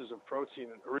sources of protein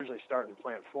originally start in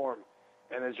plant form.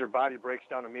 And as your body breaks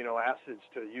down amino acids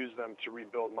to use them to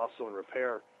rebuild muscle and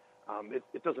repair,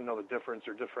 it doesn't know the difference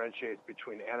or differentiate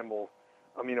between animal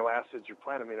amino acids or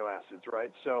plant amino acids,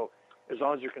 right? So as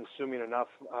long as you're consuming enough,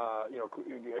 you know,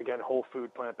 again, whole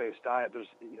food, plant-based diet, there's,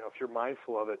 you know, if you're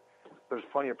mindful of it, there's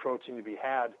plenty of protein to be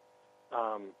had.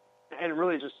 And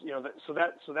really just, you know, so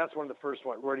that's one of the first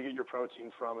ones. Where do you get your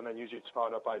protein from? And then usually it's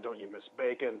followed up by, don't you miss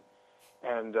bacon?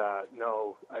 And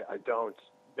no, I don't.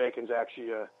 Bacon's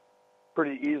actually a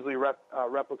pretty easily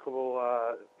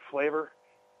replicable flavor.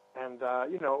 And,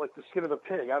 like the skin of the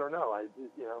pig, I don't know.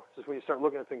 It's just when you start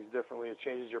looking at things differently, it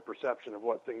changes your perception of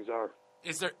what things are.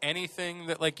 Is there anything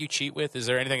that, like, you cheat with? Is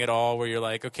there anything at all where you're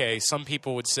like, okay, some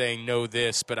people would say no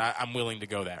this, but I'm willing to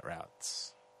go that route?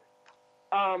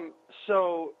 And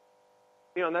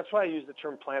that's why I use the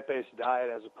term plant-based diet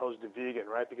as opposed to vegan,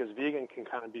 right? Because vegan can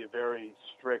kind of be a very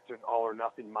strict and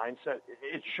all-or-nothing mindset.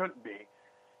 It shouldn't be.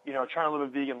 Trying to live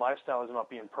a vegan lifestyle isn't about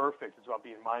being perfect. It's about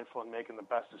being mindful and making the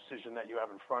best decision that you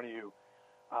have in front of you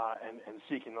and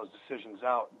seeking those decisions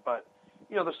out. But,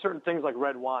 there's certain things like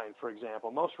red wine, for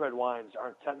example. Most red wines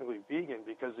aren't technically vegan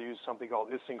because they use something called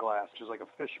isinglass, which is like a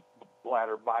fish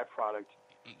bladder byproduct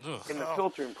in the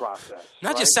filtering process.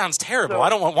 That just sounds terrible. I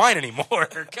don't want wine anymore.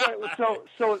 So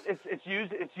it's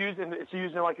used in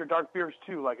like your dark beers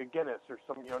too, like a Guinness or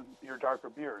some your darker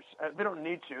beers. They don't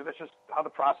need to. That's just how the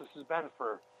process has been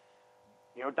for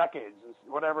decades,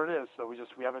 whatever it is. So we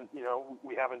haven't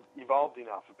evolved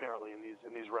enough apparently in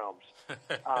these realms.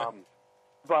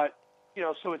 But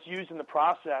so it's used in the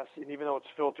process, and even though it's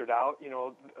filtered out,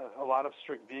 a lot of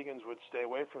strict vegans would stay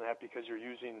away from that because you're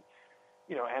using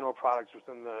animal products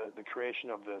within the creation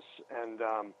of this. And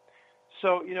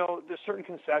there's certain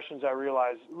concessions I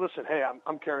realize, listen, hey,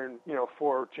 I'm carrying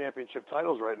 4 championship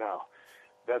titles right now.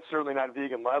 That's certainly not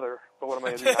vegan leather, but what am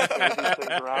I going to do? Not carry these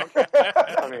things around?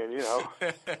 I mean,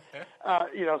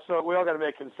 so we all got to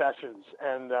make concessions.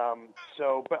 And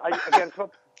but again, it's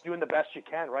about doing the best you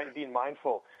can, right? And being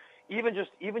mindful. Even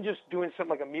just doing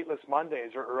something like a meatless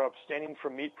Mondays or abstaining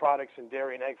from meat products and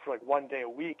dairy and egg for like 1 day a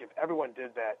week, if everyone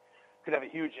did that, could have a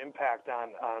huge impact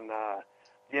on the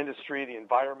industry, the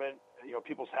environment,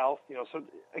 people's health. So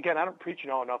again, I don't preach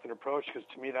an all or nothing approach because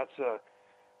to me that's a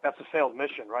failed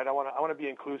mission, right? I want to be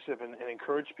inclusive and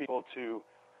encourage people to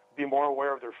be more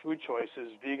aware of their food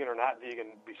choices, vegan or not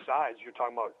vegan. Besides, you're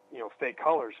talking about fake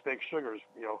colors, fake sugars,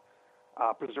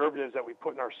 preservatives that we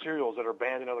put in our cereals that are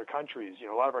banned in other countries.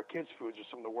 A lot of our kids' foods are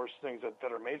some of the worst things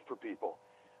that are made for people.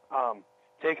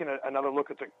 Taking another look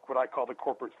at what I call the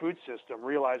corporate food system,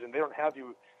 realizing they don't have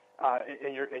you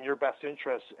in your best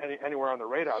interest anywhere on the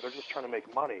radar. They're just trying to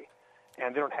make money,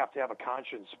 and they don't have to have a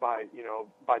conscience by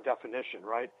definition,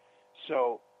 right?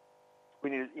 So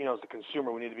we need, as a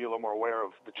consumer, we need to be a little more aware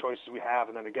of the choices we have.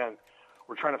 And then again,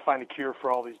 we're trying to find a cure for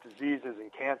all these diseases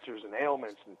and cancers and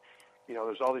ailments, and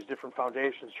there's all these different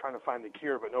foundations trying to find the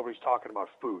cure, but nobody's talking about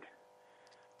food.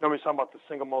 Nobody's talking about the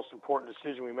single most important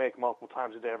decision we make multiple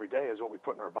times a day, every day, is what we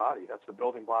put in our body. That's the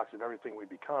building blocks of everything we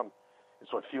become.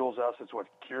 It's what fuels us. It's what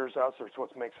cures us. Or it's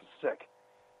what makes us sick.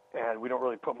 And we don't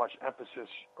really put much emphasis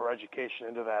or education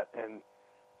into that. And,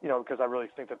 because I really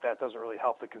think that doesn't really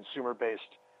help the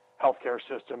consumer-based healthcare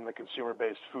system, the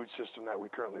consumer-based food system that we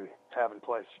currently have in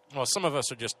place. Well, some of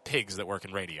us are just pigs that work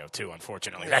in radio, too,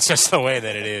 unfortunately. That's just the way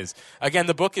that it is. Again,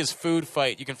 the book is Food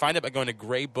Fight. You can find it by going to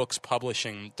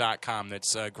graybookspublishing.com.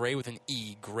 That's Gray with an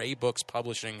E,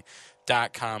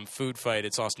 graybookspublishing.com. Food Fight.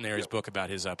 It's Austin Aries' book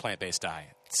about his plant-based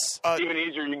diet. Even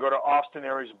easier, you can go to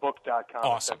austinariesbook.com.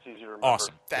 Awesome. That's easy to remember.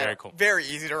 Awesome. Very cool. Very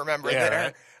easy to remember Yeah, there.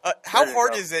 right? How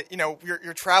hard is it?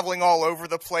 You're traveling all over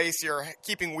the place. You're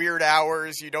keeping weird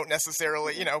hours. You don't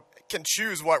necessarily, can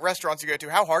choose what restaurants you go to.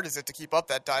 How hard is it to keep up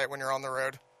that diet when you're on the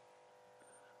road?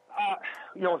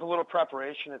 With a little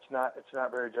preparation, it's not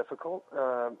very difficult.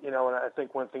 And I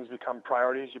think when things become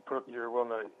priorities, you're willing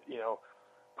to,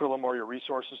 put a little more of your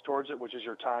resources towards it, which is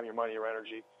your time, your money, your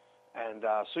energy. And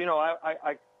I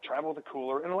travel with a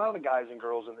cooler, and a lot of the guys and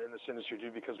girls in this industry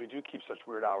do, because we do keep such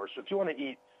weird hours. So if you want to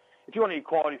eat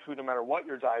quality food, no matter what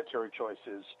your dietary choice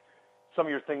is, some of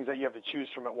your things that you have to choose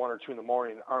from at 1 or 2 in the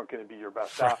morning aren't going to be your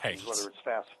best options, whether it's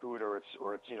fast food or it's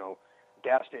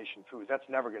gas station food. That's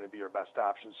never going to be your best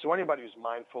option. So anybody who's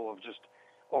mindful of just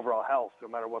overall health, no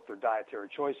matter what their dietary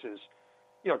choice is,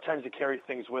 tends to carry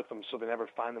things with them so they never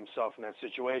find themselves in that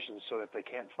situation, so that they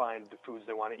can't find the foods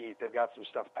they want to eat. They've got some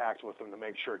stuff packed with them to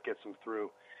make sure it gets them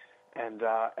through. And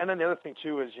then the other thing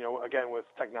too is, again, with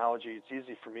technology, it's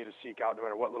easy for me to seek out, no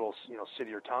matter what little,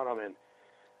 city or town I'm in,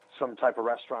 some type of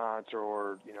restaurant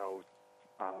or,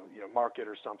 market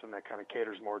or something that kind of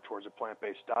caters more towards a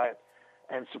plant-based diet.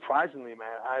 And surprisingly,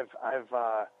 man, I've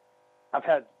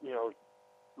had,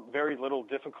 very little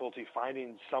difficulty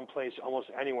finding someplace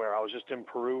almost anywhere. I was just in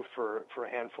Peru for a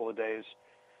handful of days,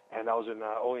 and I was in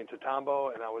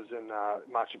Ollantaytambo, and I was in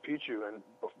Machu Picchu, and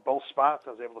both spots I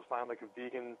was able to find like a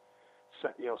vegan,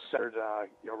 centered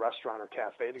restaurant or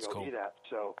cafe to go eat at.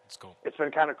 So it's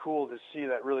been kind of cool to see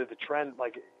that really the trend,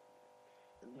 like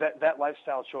that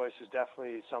lifestyle choice is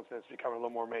definitely something that's becoming a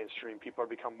little more mainstream. People are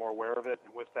becoming more aware of it,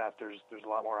 and with that, there's a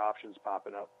lot more options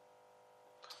popping up.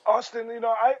 Austin,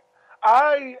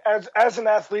 I as an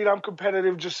athlete, I'm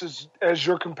competitive just as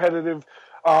you're competitive.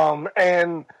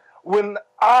 And when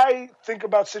I think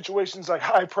about situations like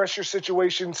high pressure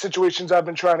situations I've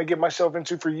been trying to get myself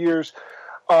into for years,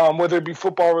 whether it be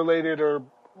football related or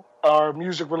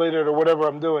music related or whatever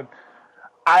I'm doing,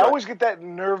 I always get that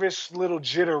nervous little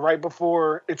jitter right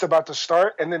before it's about to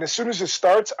start. And then as soon as it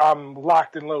starts, I'm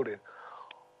locked and loaded.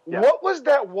 Yeah. What was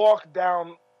that walk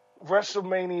down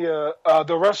WrestleMania,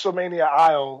 the WrestleMania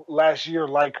aisle last year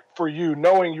like for you,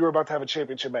 knowing you were about to have a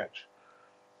championship match?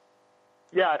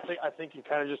 Yeah, I think you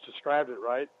kind of just described it,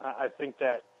 right? I think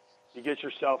that you get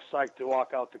yourself psyched to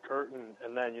walk out the curtain,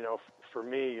 and then, for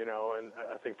me, and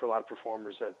I think for a lot of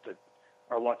performers that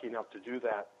are lucky enough to do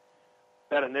that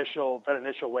initial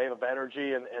wave of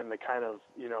energy and the kind of,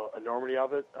 enormity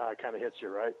of it kind of hits you,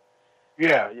 right?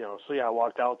 Yeah. So I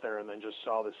walked out there and then just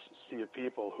saw this sea of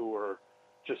people who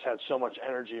just had so much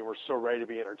energy and were so ready to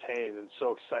be entertained and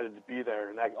so excited to be there,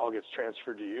 and that all gets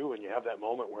transferred to you, and you have that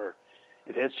moment where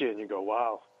it hits you and you go,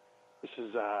 wow, this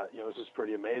is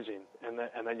pretty amazing. And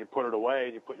then you put it away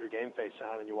and you put your game face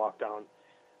on and you walk down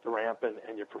the ramp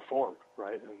and you perform,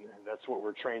 right? And that's what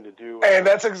we're trained to do. And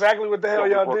that's exactly what the hell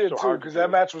y'all did too, because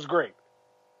that match was great.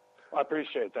 I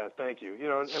appreciate that. Thank you.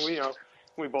 And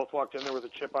we both walked in there with a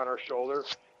chip on our shoulder,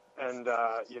 and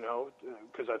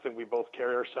because I think we both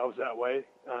carry ourselves that way,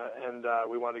 and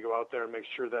we wanted to go out there and make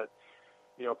sure that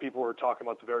people were talking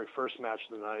about the very first match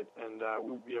of the night, and I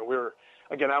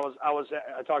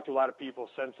talked to a lot of people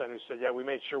since then who said, yeah, we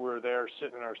made sure we were there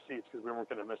sitting in our seats because we weren't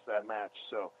going to miss that match.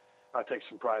 So I take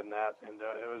some pride in that, and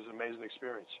it was an amazing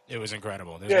experience. It was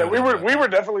incredible. We were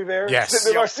definitely there,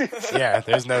 sitting in our seats. Yeah,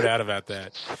 there's no doubt about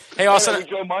that. Hey, also, we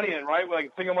drove money in, right?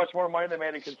 Like, think how much more money they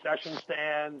made in concession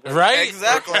stands, right?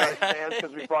 Exactly.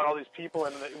 Because we brought all these people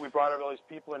in. We brought all these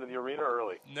people into the arena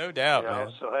early. No doubt,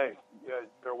 man. So hey,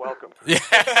 they're welcome. Yeah.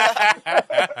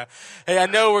 Hey, I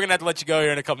know we're gonna have to let you go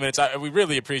here in a couple minutes. We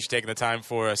really appreciate taking the time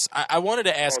for us. I wanted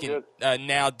to ask you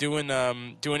now, doing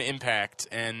Impact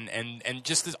and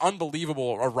just this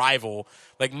unbelievable arrival.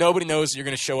 Like, nobody knows that you're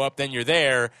going to show up, then you're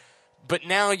there. But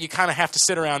now you kind of have to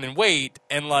sit around and wait.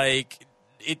 And like,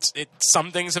 some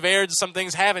things have aired, some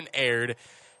things haven't aired.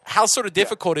 How sort of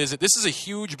difficult is it? This is a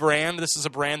huge brand. This is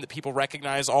a brand that people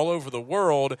recognize all over the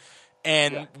world.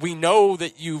 And we know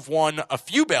that you've won a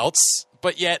few belts,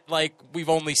 but yet, like, we've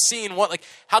only seen one. Like,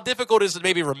 how difficult is it to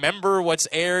maybe remember what's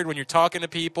aired when you're talking to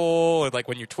people, or like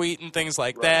when you're tweeting, things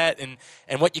like that, and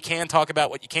what you can talk about,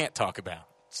 what you can't talk about?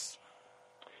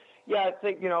 Yeah, I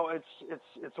think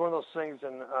it's one of those things,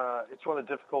 and it's one of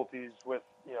the difficulties with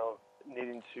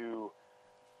needing to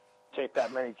tape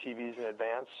that many TVs in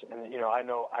advance. And I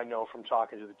know from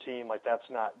talking to the team, like, that's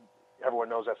not. Everyone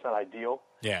knows that's not ideal.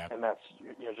 Yeah. And that's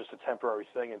just a temporary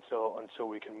thing until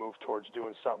we can move towards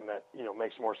doing something that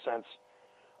makes more sense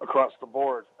across the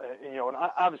board. And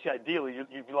obviously, ideally,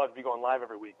 you'd love to be going live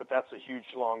every week, but that's a huge,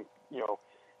 long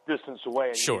distance away.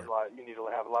 And sure. You need to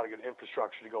have a lot of good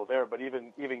infrastructure to go there. But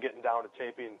even getting down to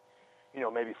taping,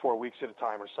 maybe 4 weeks at a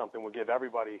time or something would give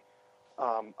everybody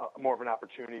more of an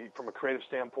opportunity from a creative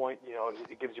standpoint.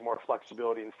 It gives you more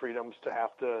flexibility and freedoms to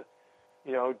have to.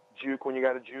 Juke when you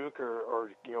got to juke, or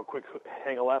quick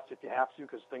hang a left if you have to,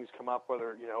 because things come up,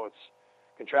 whether it's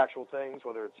contractual things,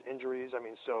 whether it's injuries. I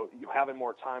mean, so you having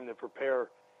more time to prepare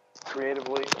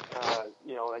creatively, and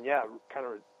kind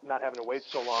of not having to wait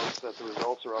so long so that the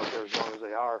results are out there as long as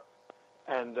they are,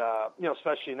 and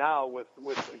especially now with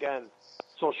again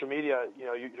social media,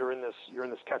 you're in this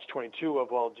catch-22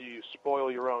 of, well, do you spoil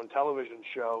your own television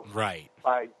show by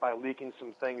leaking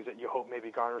some things that you hope maybe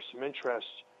garner some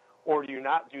interest? Or do you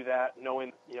not do that,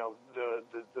 knowing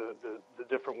the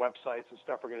different websites and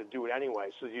stuff are going to do it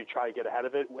anyway? So you try to get ahead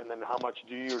of it, and then how much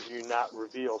do you or do you not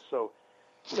reveal? So,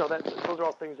 those are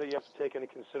all things that you have to take into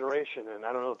consideration. And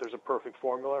I don't know if there's a perfect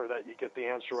formula or that you get the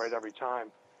answer right every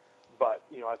time. But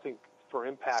I think for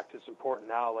Impact, it's important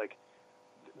now. Like,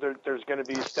 there's going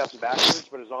to be steps backwards,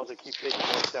 but as long as they keep taking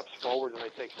more steps forward and they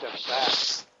take steps back,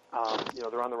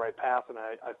 they're on the right path. And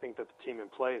I think that the team in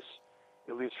place,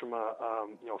 at least from a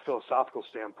philosophical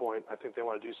standpoint, I think they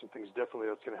want to do some things differently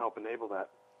that's going to help enable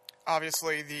that.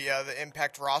 Obviously, the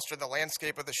Impact roster, the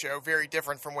landscape of the show, very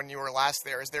different from when you were last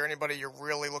there. Is there anybody you're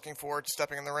really looking forward to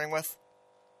stepping in the ring with?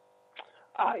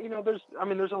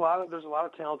 There's a lot of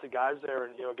talented guys there,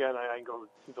 and again, I can go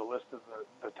through the list of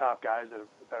the top guys that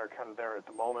are kind of there at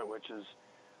the moment, which is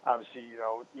obviously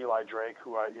Eli Drake,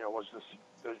 who was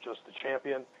just the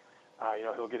champion.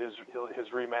 He'll get his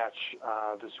rematch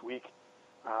this week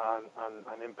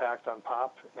on Impact on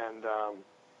Pop, and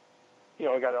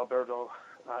we got Alberto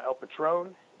El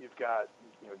Patron. You've got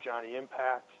Johnny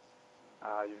Impact.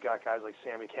 You've got guys like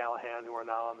Sami Callihan who are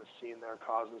now on the scene there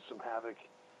causing some havoc.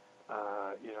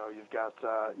 You've got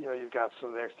some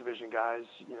of the X Division guys,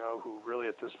 who really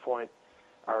at this point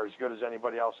are as good as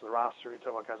anybody else in the roster. You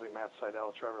talk about guys like Matt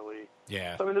Sydal, Trevor Lee.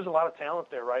 Yeah. So, I mean, there's a lot of talent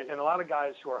there, right? And a lot of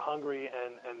guys who are hungry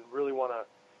and really want to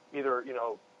either,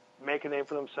 make a name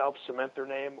for themselves, cement their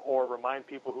name, or remind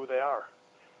people who they are,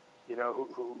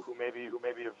 who maybe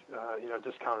have,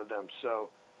 discounted them. So,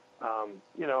 I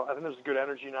think there's a good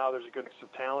energy now. There's a good mix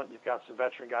of talent. You've got some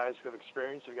veteran guys who have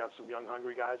experience. You've got some young,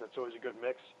 hungry guys. That's always a good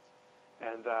mix.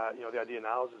 And, the idea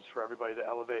now is for everybody to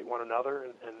elevate one another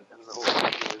and the whole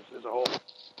thing as a whole.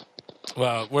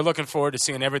 Well, we're looking forward to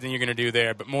seeing everything you're going to do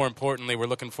there, but more importantly, we're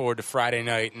looking forward to Friday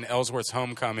night in Ellsworth's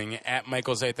Homecoming at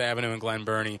Michael's 8th Avenue in Glen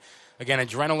Burnie. Again,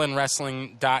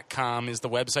 AdrenalineWrestling.com is the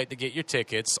website to get your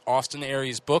tickets,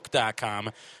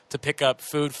 AustinAriesBook.com to pick up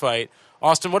Food Fight.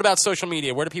 Austin, what about social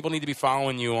media? Where do people need to be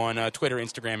following you on Twitter,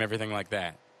 Instagram, everything like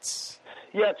that?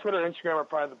 Yeah, Twitter and Instagram are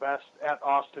probably the best, at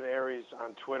Austin Aries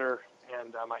on Twitter.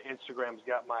 And my Instagram's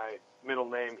got my middle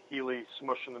name, Healy,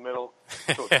 smushed in the middle.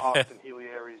 So it's Austin Healy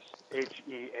Aries,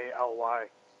 Healy.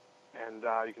 And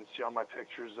you can see all my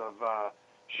pictures of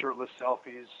shirtless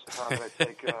selfies that I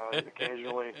take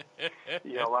occasionally.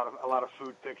 A lot of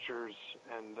food pictures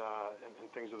and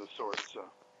things of the sort. So.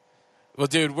 Well,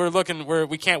 dude,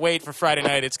 we can't wait for Friday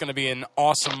night. It's going to be an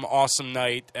awesome, awesome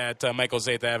night at Michael's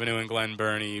 8th Avenue in Glen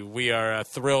Burnie. We are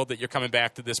thrilled that you're coming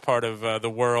back to this part of the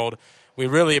world. We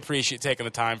really appreciate taking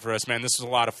the time for us, man. This was a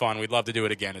lot of fun. We'd love to do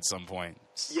it again at some point.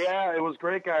 Yeah, it was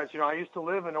great, guys. I used to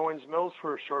live in Owings Mills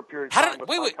for a short period of time with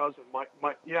my cousin,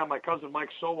 my cousin Mike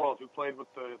Sowald, who played with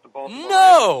the Baltimore.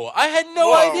 No, I had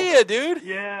no idea, dude.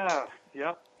 Yeah,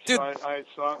 yep. Dude. So it's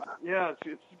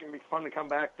gonna be fun to come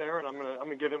back there, and I'm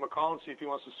gonna give him a call and see if he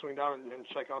wants to swing down and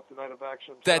check out the night of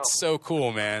action. That's so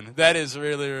cool, man. That is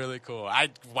really, really cool. I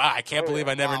can't believe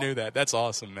I never knew that. That's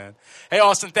awesome, man. Hey,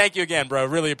 Austin, thank you again, bro.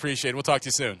 Really appreciate it. We'll talk to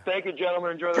you soon. Thank you,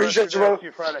 gentlemen. Enjoy the rest of the day. See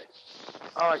you Friday.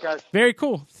 All right, guys. Very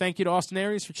cool. Thank you to Austin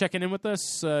Aries for checking in with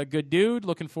us. Good dude.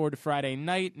 Looking forward to Friday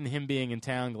night and him being in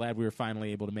town. Glad we were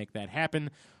finally able to make that happen.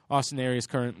 Austin Aries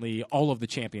currently all of the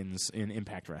champions in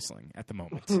Impact Wrestling at the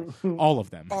moment. All of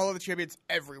them. All of the champions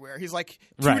everywhere. He's like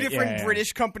two different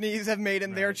British companies have made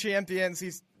him their champions.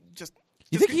 He's just...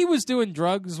 You think he was doing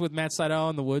drugs with Matt Sydal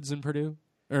in the woods in Purdue?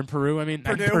 Or in Peru, I mean.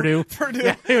 Purdue.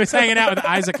 Yeah, he was hanging out with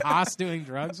Isaac Haas doing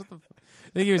drugs. What the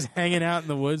I think he was hanging out in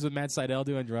the woods with Matt Sydal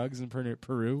doing drugs in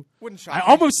Peru. Wouldn't shock I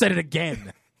almost said it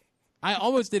again. I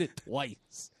almost did it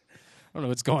twice. I don't know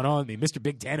what's going on with me. Mr.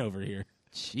 Big Ten over here.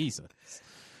 Jesus.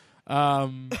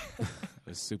 It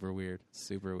was super weird.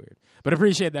 Super weird. But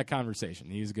appreciate that conversation.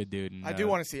 He's a good dude. And, I do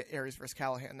want to see Aries versus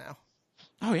Callahan now.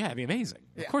 Oh, yeah. It'd be amazing.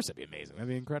 Yeah. Of course it'd be amazing. That'd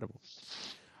be incredible.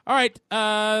 All right.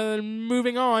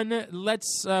 Moving on.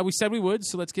 Let's. We said we would,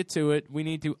 so let's get to it. We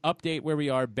need to update where we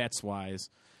are bets-wise.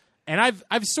 And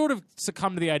I've sort of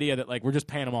succumbed to the idea that, like, we're just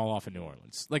paying them all off in New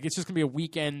Orleans. Like, it's just going to be a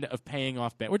weekend of paying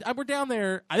off bet. We're down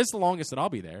there. This is the longest that I'll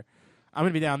be there. I'm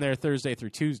going to be down there Thursday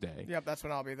through Tuesday. Yep, that's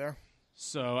when I'll be there.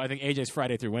 So I think AJ's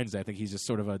Friday through Wednesday. I think he's just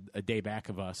sort of a day back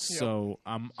of us. Yep. So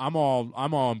I'm all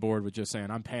on board with just saying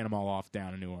I'm paying them all off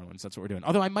down in New Orleans. That's what we're doing.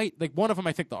 Although I might one of them.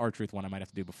 I think the R-Truth one I might have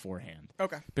to do beforehand.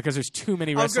 Okay. Because there's too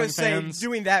many wrestling fans. I was going to say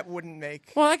doing that wouldn't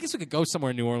make. Well, I guess we could go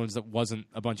somewhere in New Orleans that wasn't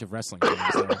a bunch of wrestling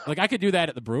fans there. Like I could do that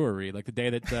at the brewery. Like the day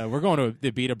that we're going to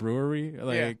the Beta Brewery.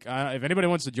 Like if anybody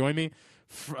wants to join me,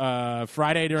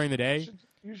 Friday during the day.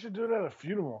 You should do it at a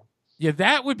funeral. Yeah,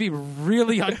 that would be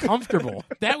really uncomfortable.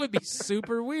 That would be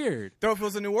super weird. Though if it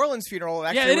was a New Orleans funeral,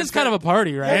 actually it is kind of a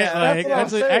party, right? Yeah,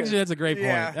 that's a great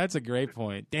point. That's a great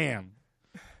point. Damn.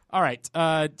 All right.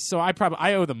 So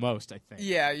I owe the most, I think.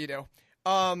 Yeah, you do.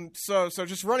 So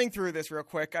just running through this real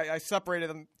quick, I separated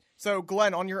them. So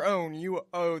Glenn, on your own, you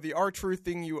owe the R-Truth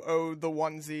thing, you owe the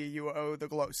onesie, you owe the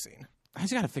glow scene. I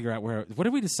just got to figure out what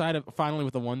did we decide finally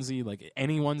with the onesie? Like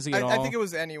any onesie at all? I think it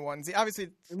was any onesie. Obviously,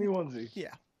 any onesie.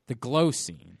 Yeah. The glow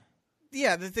scene.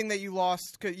 Yeah, the thing that you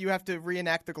lost, cause you have to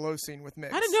reenact the glow scene with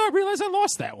Migs. I didn't know. I realized I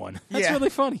lost that one. That's really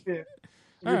funny. Yeah.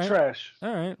 You're trash.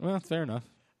 All right. Well, fair enough.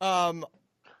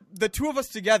 The two of us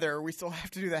together, we still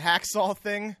have to do the hacksaw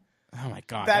thing. Oh, my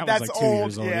God. That's was like 2 old.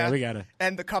 years old. Yeah, we got to.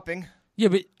 And the cupping. Yeah,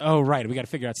 but, right. We got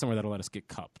to figure out somewhere that'll let us get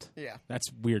cupped. Yeah. That's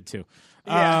weird, too.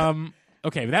 Yeah.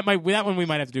 Okay, that one we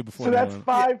might have to do before. So that's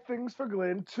 5 things for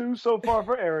Glenn, 2 so far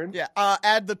for Aaron. Yeah,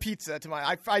 add the pizza to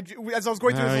my. As I was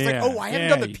going through this, I was like, I haven't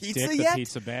done the pizza yet. The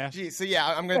pizza bath. Geez, so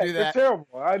I'm going to do that. That's terrible.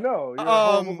 I know. You're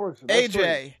a horrible person.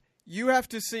 AJ, You have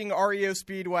to sing REO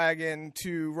Speedwagon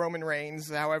to Roman Reigns,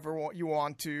 however you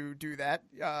want to do that.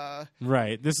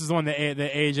 Right. This is the one that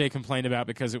AJ complained about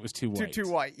because it was too white. Too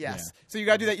white, yes. Yeah. So you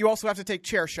got to do that. You also have to take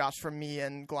chair shots from me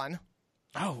and Glenn.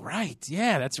 Oh, right.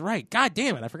 Yeah, that's right. God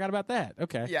damn it. I forgot about that.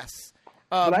 Okay. Yes.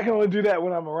 But I can only do that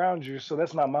when I'm around you, so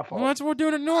that's not my fault. Well, that's what we're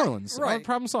doing in New Orleans. Right.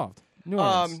 Problem solved. New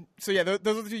Orleans. So yeah, those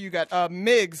are the two you got.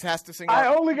 Migs has to sing. I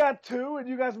only got 2, and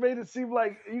you guys made it seem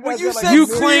like you guys. you got said like You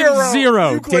zero. claimed zero,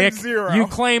 You Dick. claimed zero. You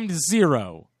claimed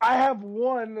 0. I have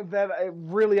 1 that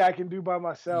I can do by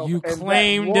myself. You and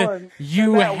claimed that one,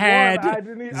 you and that had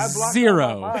one, I blocked 0.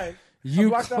 Out my mind. You I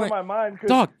blocked out of my mind because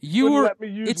Dog, you were. let me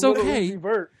use It's Little okay. Uzi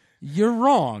Vert. You're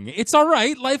wrong. It's all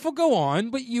right. Life will go on,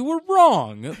 but you were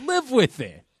wrong. Live with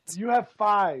it. You have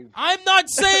 5. I'm not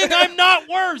saying I'm not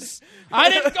worse. I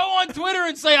didn't go on Twitter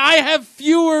and say I have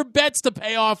fewer bets to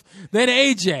pay off than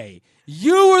AJ.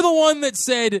 You were the one that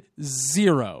said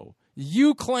 0.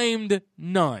 You claimed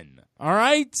none. All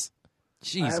right?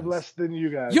 Jesus. I have less than you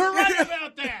guys. You're right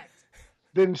about that.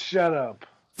 Then shut up.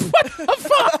 What the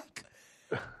fuck?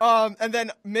 And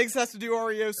then Migs has to do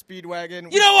REO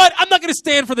Speedwagon. You know what? I'm not going to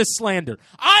stand for this slander.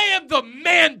 I am the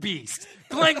man beast,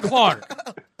 Glenn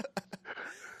Clark.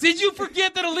 Did you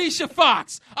forget that Alicia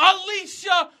Fox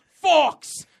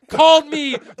called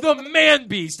me the man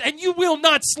beast, and you will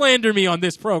not slander me on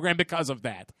this program because of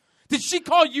that? Did she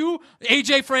call you,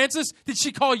 AJ Francis? Did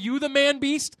she call you the man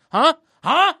beast? Huh?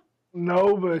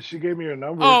 No, but she gave me her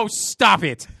number. Oh, stop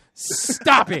it.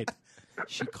 Stop it.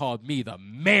 She called me the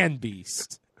man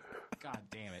beast. God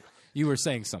damn it. You were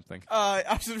saying something. I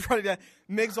was just running down.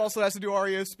 Migs also has to do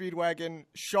REO Speedwagon.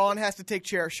 Sean has to take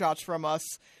chair shots from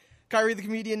us. Kyrie the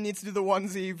comedian needs to do the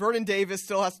onesie. Vernon Davis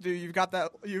still has to do. You've got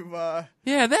that.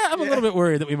 I'm a little bit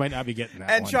worried that we might not be getting that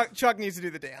and one. Chuck needs to do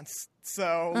the dance.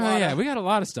 So we got a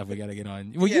lot of stuff we got to get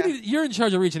on. Well, Yeah. you're in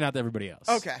charge of reaching out to everybody else.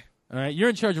 Okay. All right, you're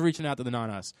in charge of reaching out to the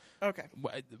non-us. Okay.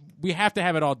 We have to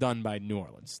have it all done by New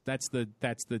Orleans. That's the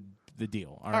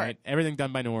deal. All right, everything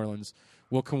done by New Orleans.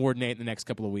 We'll coordinate in the next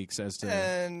couple of weeks as to.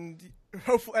 And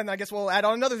hopefully, and I guess we'll add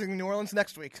on another thing in New Orleans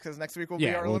next week because next week will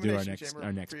be our we'll do Elimination Chamber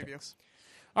our next preview. picks.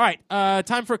 All right,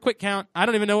 time for a quick count. I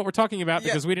don't even know what we're talking about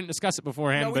because we didn't discuss it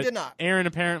beforehand. No, we but did not. Aaron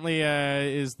apparently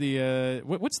is the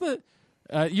what's the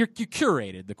you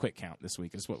curated the quick count this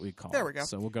week is what we call it. There we go.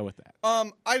 So we'll go with that.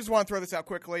 I just want to throw this out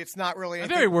quickly. It's not really. I'm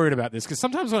very worried about this because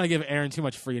sometimes when I give Aaron too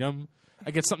much freedom,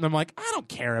 I get something I'm like, I don't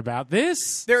care about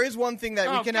this. There is one thing that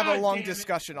we can have a long damn it.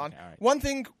 discussion on. All right. One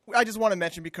thing I just want to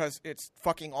mention because it's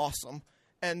fucking awesome.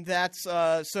 And that's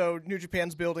so New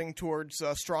Japan's building towards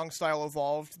Strong Style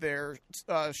Evolved, their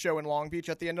show in Long Beach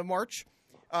at the end of March.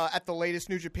 At the latest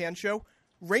New Japan show,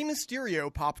 Rey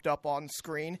Mysterio popped up on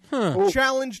screen,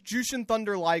 challenged Jushin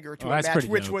Thunder Liger to a match,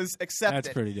 which was accepted.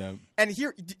 That's pretty dope. And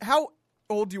here, how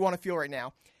old do you want to feel right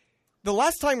now? The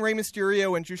last time Rey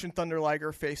Mysterio and Jushin Thunder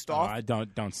Liger faced off, I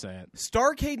don't say it.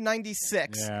 Starrcade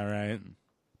 '96. Yeah, right.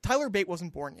 Tyler Bate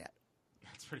wasn't born yet.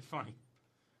 That's pretty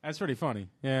funny.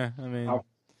 Yeah, I mean,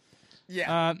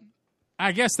 Yeah.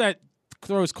 I guess that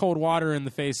throws cold water in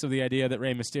the face of the idea that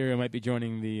Rey Mysterio might be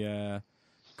joining the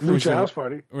Lucha House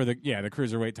Party or the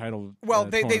cruiserweight title. Well,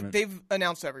 tournament. they've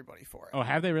announced everybody for it. Oh,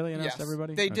 have they really announced Yes.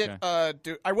 everybody? They Okay.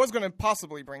 did. I was going to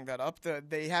possibly bring that up.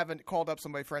 They haven't called up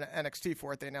somebody for an NXT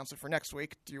for it. They announced it for next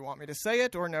week. Do you want me to say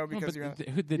it or no? Because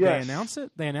Did they Yes. announce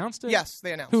it? They announced it. Yes,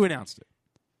 they announced Who it. announced it?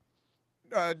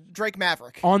 Drake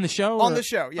Maverick On the show? on or- the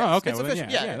show. Yes. Oh, okay. It's Well, then,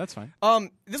 official. yeah, that's fine.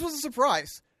 This was a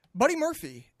surprise. Buddy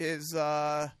Murphy is.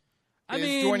 I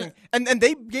mean, joining, and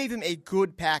they gave him a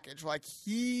good package. Like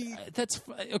he. That's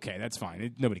okay. That's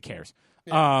fine. Nobody cares.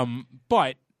 Yeah.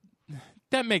 But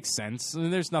that makes sense.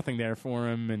 There's nothing there for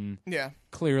him, and Yeah.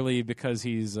 clearly because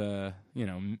he's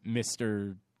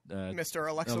Mr. Mr.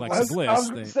 Alexa Alexa Bliss. Bliss. I was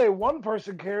going to say one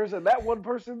person cares, and that one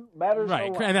person matters. Right,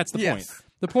 a lot. and that's the Yes. point.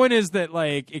 The point is that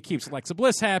like it keeps Alexa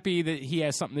Bliss happy that he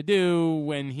has something to do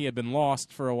when he had been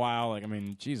lost for a while. Like I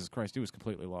mean, Jesus Christ, he was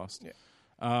completely lost. Yeah.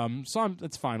 So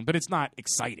it's fine, but it's not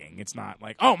exciting. It's not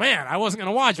like, oh man, I wasn't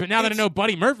going to watch, but now that I know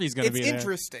Buddy Murphy's going to be It's there.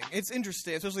 interesting. It's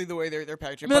interesting, especially the way they're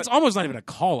packaging. I mean, that's almost not even a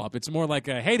call up. It's more like,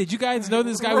 hey, did you guys know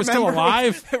this guy was still Remember-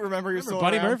 alive? Remember, he was still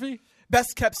Buddy around? Murphy?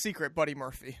 Best kept secret, Buddy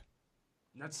Murphy.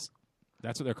 That's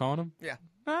what they're calling him. Yeah.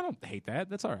 I don't hate that.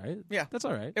 That's all right. Yeah. That's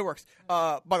all right. It works.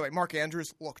 By the way, Mark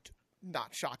Andrews looked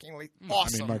not shockingly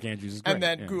awesome. I mean, Mark Andrews is great. And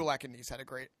then yeah. Gulak and Nice had a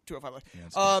great 205 live. Yeah,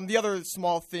 that's The other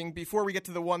small thing, before we get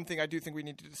to the one thing I do think we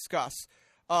need to discuss,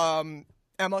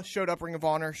 Emma showed up Ring of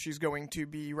Honor. She's going to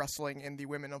be wrestling in the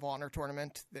Women of Honor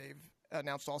tournament. They've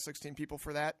announced all 16 people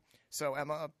for that. So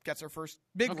Emma gets her first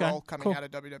big Okay, role coming cool. out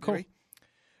of WWE.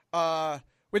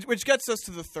 Which gets us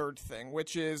to the third thing,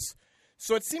 which is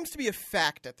So it seems to be a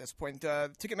fact at this point.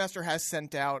 Ticketmaster has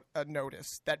sent out a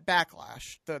notice that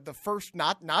Backlash, the first,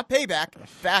 not Payback,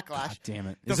 Backlash. God damn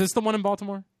it. Is this the one in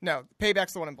Baltimore? No,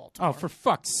 Payback's the one in Baltimore. Oh, for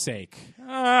fuck's sake.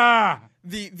 Ah!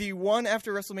 The one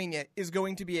after WrestleMania is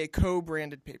going to be a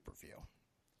co-branded pay-per-view.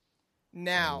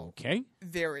 Now,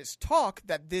 there is talk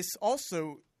that this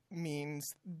also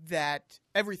means that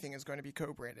everything is going to be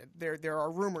co-branded. There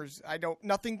are rumors.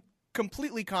 Nothing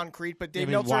completely concrete, but Dave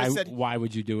Meltzer said... Why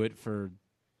would you do it for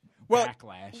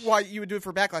Backlash? Why you would do it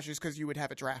for Backlash is because you would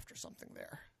have a draft or something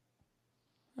there.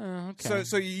 Okay.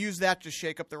 So you use that to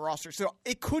shake up the roster. So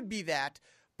it could be that,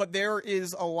 but there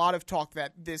is a lot of talk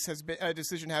that a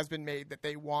decision has been made that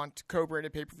they want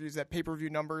co-branded pay-per-views, that pay-per-view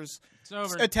numbers,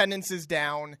 attendance is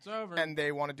down, and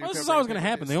they want to do. This is always going to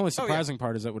happen. The only surprising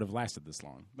part is that it would have lasted this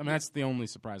long. I mean, that's the only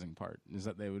surprising part is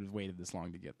that they would have waited this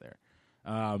long to get there.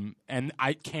 And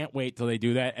I can't wait till they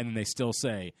do that, and they still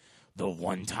say the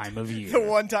one time of year. The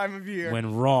one time of year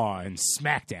when Raw and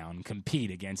SmackDown compete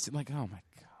against it. Like, oh my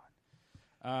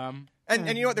god. And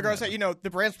you know what they're going to say? The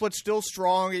brand split's still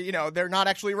strong. They're not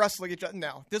actually wrestling each other.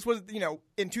 No, this was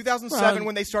in 2007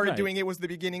 when they started doing it was the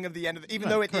beginning of the end of even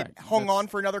though it hung on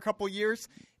for another couple of years,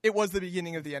 it was the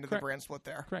beginning of the end of the brand split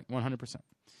there. Correct,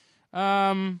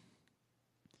 100%.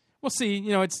 We'll see.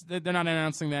 They're not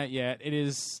announcing that yet. It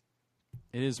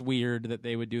is weird that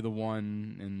they would do the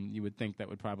one, and you would think that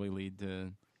would probably lead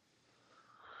to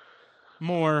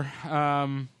more. I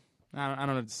don't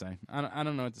know what to say. I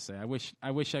don't know what to say. I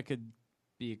wish I could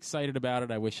be excited about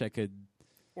it. I wish I could,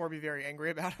 or be very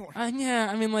angry about it. Yeah,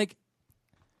 I mean, like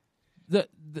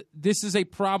this is a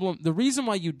problem. The reason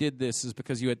why you did this is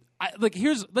because you had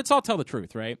let's all tell the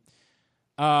truth, right?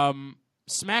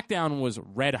 SmackDown was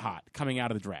red hot coming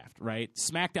out of the draft, right?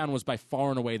 SmackDown was by far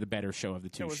and away the better show of the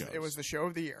two shows. It was the show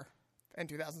of the year in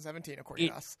 2017, according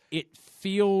to us. It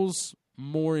feels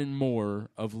more and more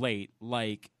of late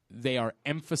like they are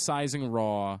emphasizing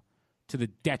Raw to the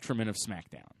detriment of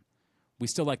SmackDown. We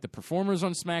still like the performers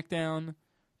on SmackDown,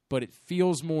 but it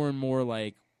feels more and more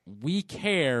like we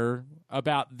care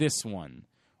about this one.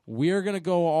 We're going to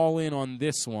go all in on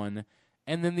this one,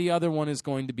 and then the other one is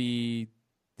going to be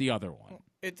the other one.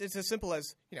 It's as simple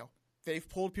as, they've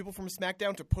pulled people from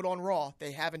SmackDown to put on Raw.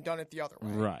 They haven't done it the other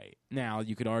way. Right. Now,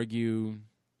 you could argue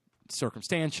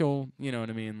circumstantial, you know what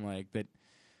I mean? Like that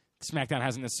SmackDown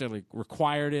hasn't necessarily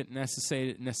required it,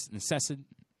 necessarily.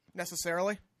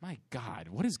 My God,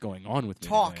 what is going on with me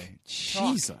today?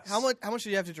 Jesus. How much do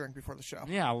you have to drink before the show?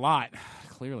 Yeah, a lot.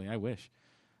 Clearly, I wish.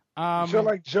 You're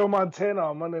like Joe Montana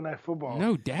on Monday Night Football.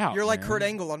 No doubt. You're like Kurt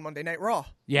Angle on Monday Night Raw.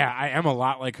 Yeah, I am a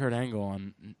lot like Kurt Angle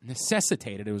on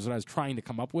necessitated. It was what I was trying to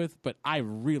come up with, but I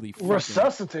really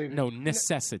resuscitated. No,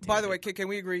 necessitated. By the way, can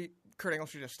we agree Kurt Angle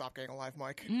should just stop getting a live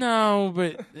mic? No,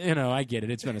 but I get it.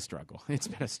 It's been a struggle.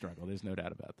 There's no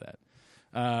doubt about that.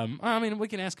 I mean, we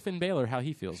can ask Finn Balor how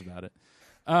he feels about it.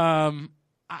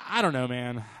 I don't know,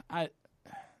 man.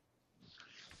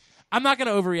 I'm not going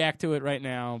to overreact to it right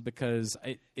now because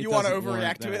you want to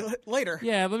overreact to it later.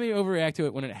 Yeah, let me overreact to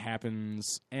it when it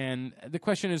happens. And the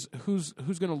question is, who's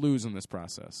going to lose in this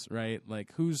process, right?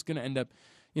 Like, who's going to end up?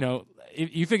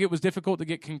 If you think it was difficult to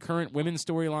get concurrent women's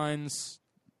storylines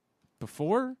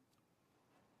before,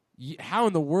 how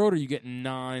in the world are you getting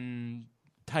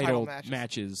non-title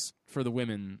matches for the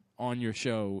women on your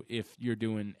show if you're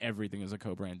doing everything as a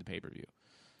co-branded pay-per-view?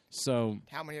 So,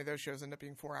 how many of those shows end up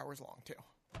being 4 hours long too?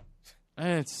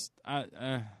 It's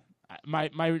my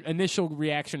initial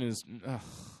reaction is,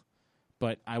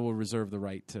 but I will reserve the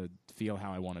right to feel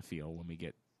how I want to feel when we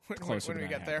get closer when we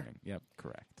get there. Yep,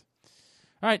 correct.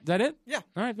 All right, is that it? Yeah.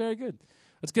 All right, very good.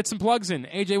 Let's get some plugs in.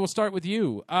 AJ, we'll start with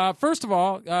you. First of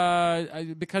all,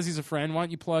 because he's a friend, why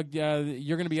don't you plug?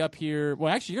 You're going to be up here.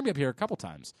 Well, actually, you're going to be up here a couple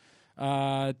times.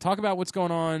 Talk about what's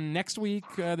going on next week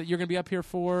that you're going to be up here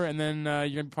for, and then you're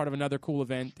going to be part of another cool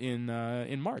event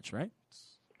in March, right?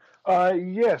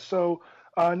 Yeah, so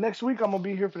next week I'm going to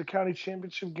be here for the county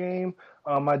championship game.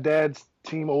 My dad's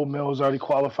team, Old Mill, has already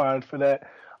qualified for that.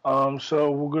 So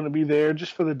we're going to be there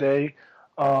just for the day.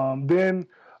 Then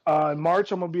in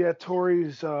March, I'm going to be at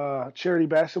Tori's charity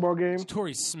basketball game. It's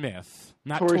Tori Smith,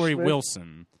 not Tori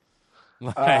Wilson.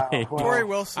 Tori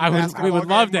Wilson. We would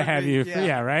love to have you.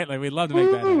 Yeah, right? Like, we'd love to make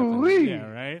that happen. Yeah,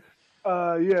 right?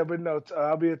 Yeah, but no,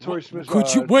 I'll be at Tori Smith's.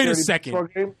 Could you wait a second?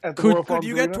 Could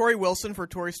you get Tori Wilson for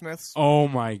Tori Smith's? Oh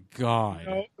my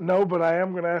God! No, but I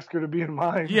am going to ask her to be in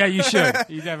mine. Yeah, you should.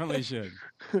 You definitely should.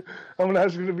 I'm going to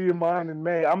ask her to be in mine in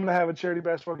May. I'm going to have a charity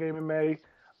basketball game in May,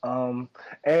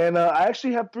 and I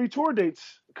actually have 3 tour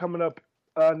dates coming up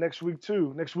next week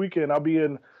too. Next weekend, I'll be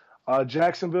in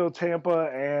Jacksonville, Tampa,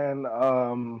 and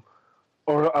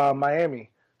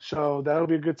Miami. So that'll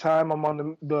be a good time. I'm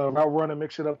on the Route Run and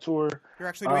Mix It Up tour. You're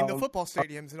actually doing the football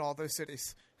stadiums in all those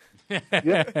cities. Yeah.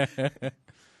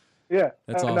 Yeah,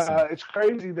 that's and, awesome. It's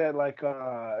crazy that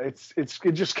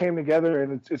it just came together,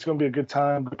 and it's going to be a good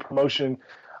time, good promotion,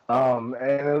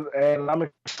 and I'm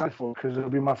excited for it because it'll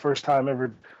be my first time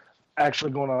ever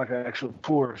actually going on like an actual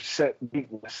tour set beat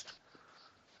list.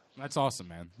 That's awesome,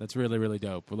 man. That's really, really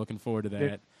dope. We're looking forward to that.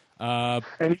 Yeah.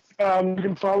 And you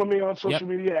can follow me on social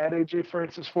media at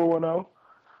AJFrancis410.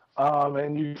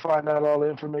 And you can find out all the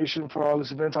information for all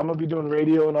these events. I'm going to be doing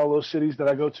radio in all those cities that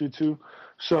I go to too.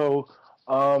 So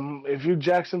if you're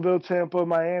Jacksonville, Tampa,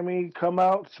 Miami, come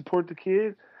out, support the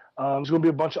kid. There's going to be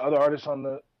a bunch of other artists on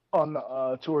the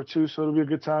tour too, so it'll be a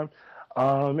good time.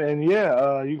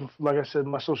 You can, like I said,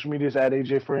 my social media is at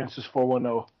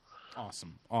AJFrancis410.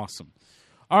 Awesome.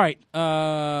 All right,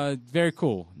 very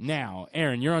cool. Now,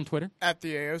 Aaron, you're on Twitter. At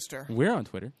the Aoster. We're on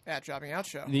Twitter. At Jobbing Out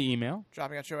Show. The email.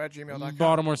 jobbingoutshow@gmail.com.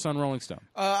 Baltimore Sun, Rolling Stone.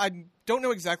 I don't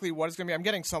know exactly what it's going to be. I'm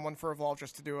getting someone for Evolve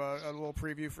just to do a little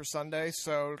preview for Sunday,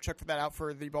 so check that out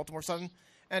for the Baltimore Sun.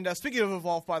 And speaking of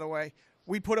Evolve, by the way,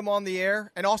 we put him on the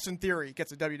air, and Austin Theory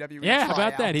gets a WWE Yeah, how about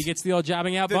tryout. that? He gets the old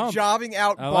jobbing out bump. The jobbing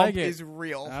out I bump like it. is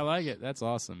real. I like it. That's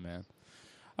awesome, man.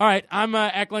 All right, I'm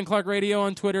at Glenn Clark Radio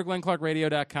on Twitter,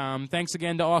 glennclarkradio.com. Thanks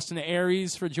again to Austin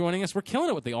Aries for joining us. We're killing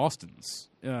it with the Austins.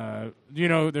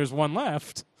 There's one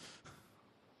left.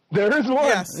 There is one.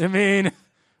 Yes. I mean,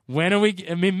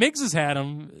 Miggs has had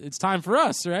him. It's time for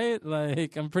us, right?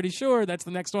 Like, I'm pretty sure that's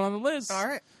the next one on the list. All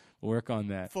right. We'll work on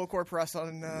that. Full court press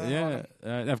on.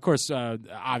 Of course,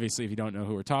 obviously, if you don't know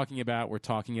who we're talking about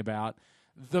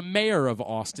the mayor of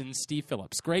Austin, Steve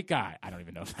Phillips. Great guy. I don't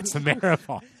even know if that's the mayor of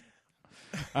Austin.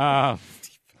 I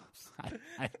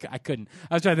couldn't.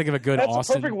 I was trying to think of a good That's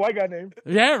Austin. a perfect white guy name.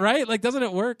 Yeah, right? Like, doesn't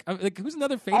it work? Who's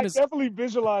another famous? I definitely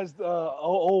visualized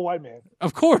old white man.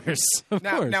 Of course.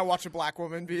 Now watch a black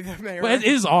woman be the mayor. But it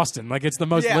is Austin. Like, it's the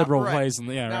most liberal right. place.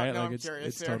 Right? Now Like, I'm curious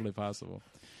it's here. totally possible.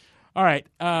 All right.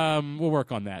 We'll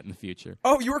work on that in the future.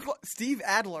 Oh, you were Steve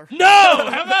Adler. No!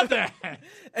 How about that?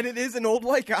 And it is an old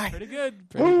white guy. Pretty good.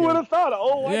 Who would have thought an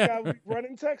old white guy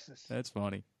running Texas? That's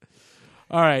funny.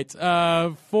 All right.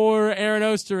 For Aaron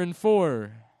Oster and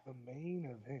for the main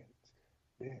event.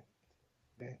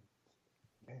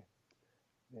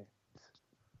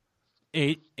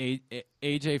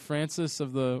 AJ Francis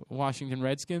of the Washington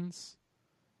Redskins.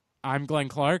 I'm Glenn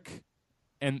Clark,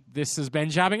 and this has been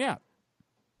Jobbing Out.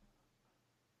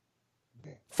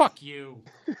 Fuck you.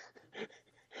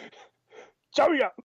 Jobbing Out.